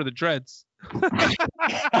to cover the dreads.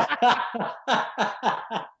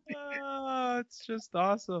 Oh, it's just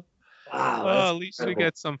awesome. Wow. Oh, at least we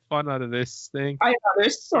get some fun out of this thing. I know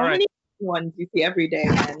there's so All right. many ones you see every day,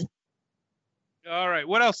 man. All right.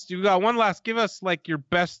 What else? You got one last. Give us like your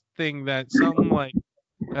best thing that something like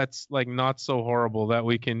that's like not so horrible that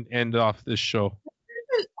we can end off this show.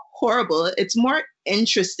 It isn't horrible. It's more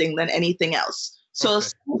interesting than anything else. So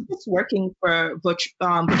it's working for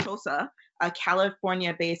Botosa, a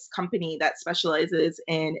California-based company that specializes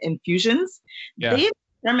in infusions. Yeah. They've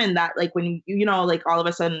determined that like when like all of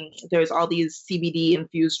a sudden there's all these CBD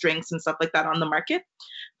infused drinks and stuff like that on the market,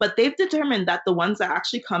 but they've determined that the ones that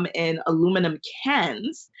actually come in aluminum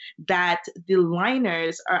cans, that the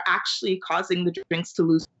liners are actually causing the drinks to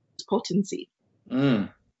lose potency. Which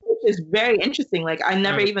is very interesting. Like I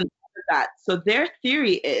never even thought of that. So their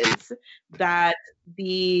theory is that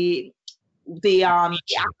the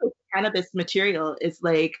actual cannabis material is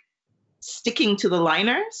like sticking to the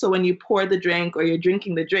liner. So when you pour the drink or you're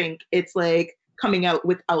drinking the drink, it's like coming out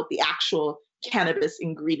without the actual cannabis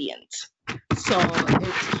ingredient. So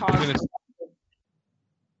it's causing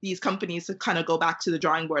these companies to kind of go back to the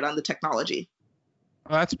drawing board on the technology.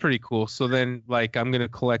 Oh, that's pretty cool. So then, like, I'm gonna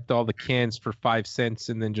collect all the cans for 5 cents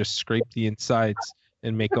and then just scrape the insides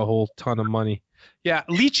and make a whole ton of money. Yeah,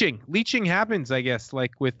 leaching happens, I guess,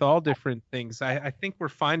 like with all different things. I think we're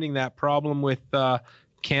finding that problem with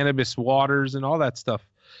cannabis waters and all that stuff.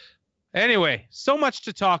 Anyway, so much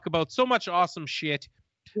to talk about, so much awesome shit.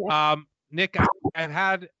 Yeah. Nick, I've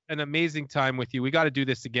had an amazing time with you. We got to do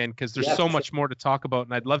this again because there's so much more to talk about,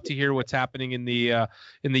 and I'd love to hear what's happening in the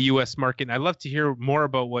U.S. market. And I'd love to hear more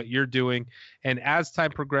about what you're doing. And as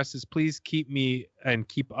time progresses, please keep me and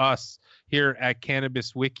keep us here at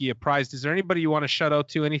Cannabis Wiki apprised. Is there anybody you want to shout out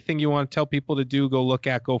to? Anything you want to tell people to do? Go look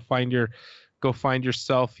at. Go find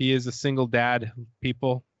yourself. He is a single dad.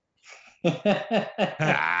 People.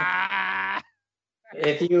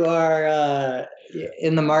 If you are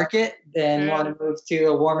in the market and want to move to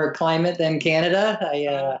a warmer climate than Canada,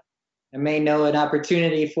 I may know an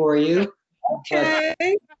opportunity for you. Okay.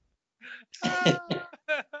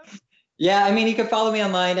 Yeah, I mean, you can follow me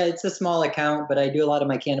online. It's a small account, but I do a lot of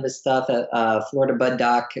my cannabis stuff at Florida Bud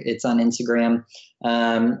Doc. It's on Instagram.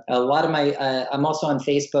 A lot of my, I'm also on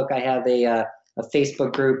Facebook. I have a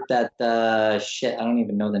Facebook group that, I don't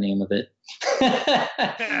even know the name of it.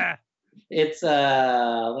 It's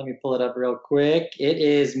let me pull it up real quick. It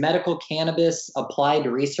is Medical Cannabis Applied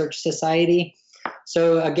Research Society.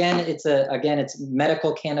 So again, it's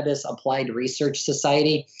Medical Cannabis Applied Research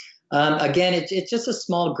Society. Again, it's just a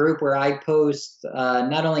small group where I post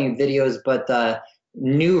not only videos but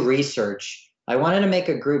new research. I wanted to make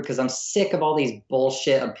a group because I'm sick of all these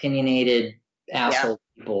bullshit opinionated asshole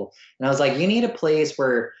people, and I was like, you need a place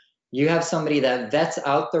where you have somebody that vets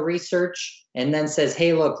out the research and then says,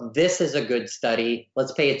 hey, look, this is a good study.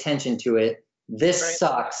 Let's pay attention to it. This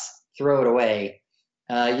sucks. Throw it away.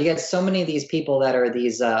 You get so many of these people that are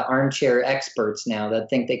these armchair experts now that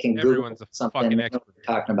think they can Google something they know what they're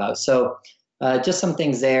talking about. So just some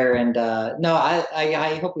things there. And no,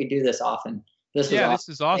 I hope we do this often. This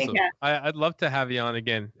is awesome. I'd love to have you on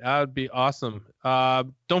again. That would be awesome.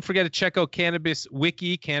 Don't forget to check out Cannabis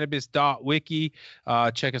Wiki, cannabis.wiki.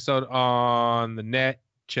 Check us out on the net.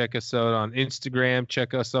 Check us out on Instagram.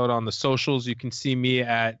 Check us out on the socials. You can see me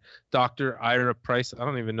at Dr. Ira Price. I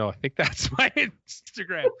don't even know. I think that's my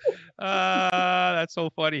Instagram. That's so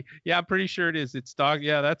funny. Yeah, I'm pretty sure it is. It's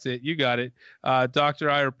Yeah, that's it. You got it. Dr.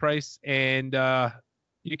 Ira Price. And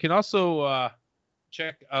you can also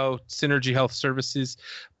check out Synergy Health Services.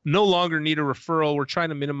 No longer need a referral. We're trying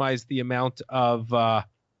to minimize the amount of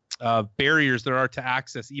barriers there are to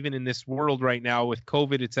access, even in this world right now with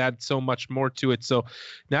COVID. It's added so much more to it. So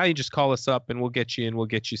now you just call us up and we'll get you in. We'll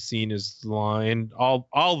get you seen and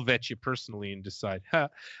I'll vet you personally and decide.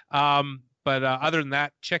 But other than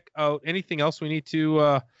that, check out anything else we need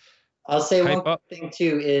to. I'll say one thing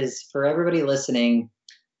too is for everybody listening.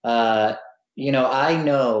 I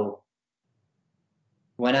know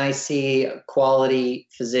when I see a quality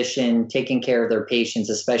physician taking care of their patients,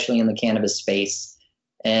 especially in the cannabis space,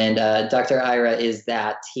 and Dr. Ira is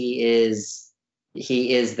that. He is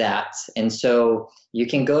that. And so you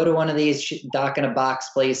can go to one of these doc in a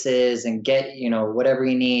box places and get, whatever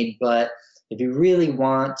you need. But if you really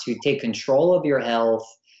want to take control of your health,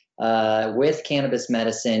 with cannabis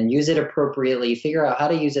medicine. Use it appropriately. Figure out how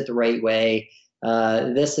to use it the right way.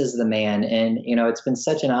 This is the man. And, it's been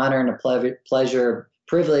such an honor and a pleasure,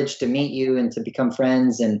 privilege to meet you and to become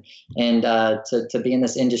friends and to be in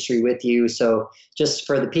this industry with you. So just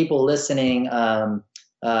for the people listening,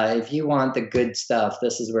 if you want the good stuff,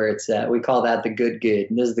 this is where it's at. We call that the good.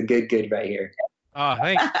 This is the good right here. Oh,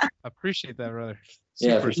 thanks. Appreciate that, brother.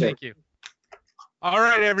 Super. Yeah, for sure. Thank you. All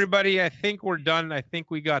right, everybody. I think we're done. I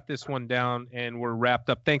think we got this one down and we're wrapped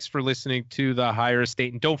up. Thanks for listening to the Higher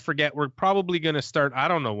Estate. And don't forget, we're probably going to start, I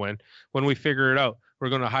don't know when we figure it out, we're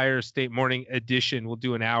going to Higher Estate Morning Edition. We'll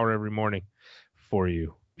do an hour every morning for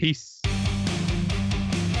you. Peace.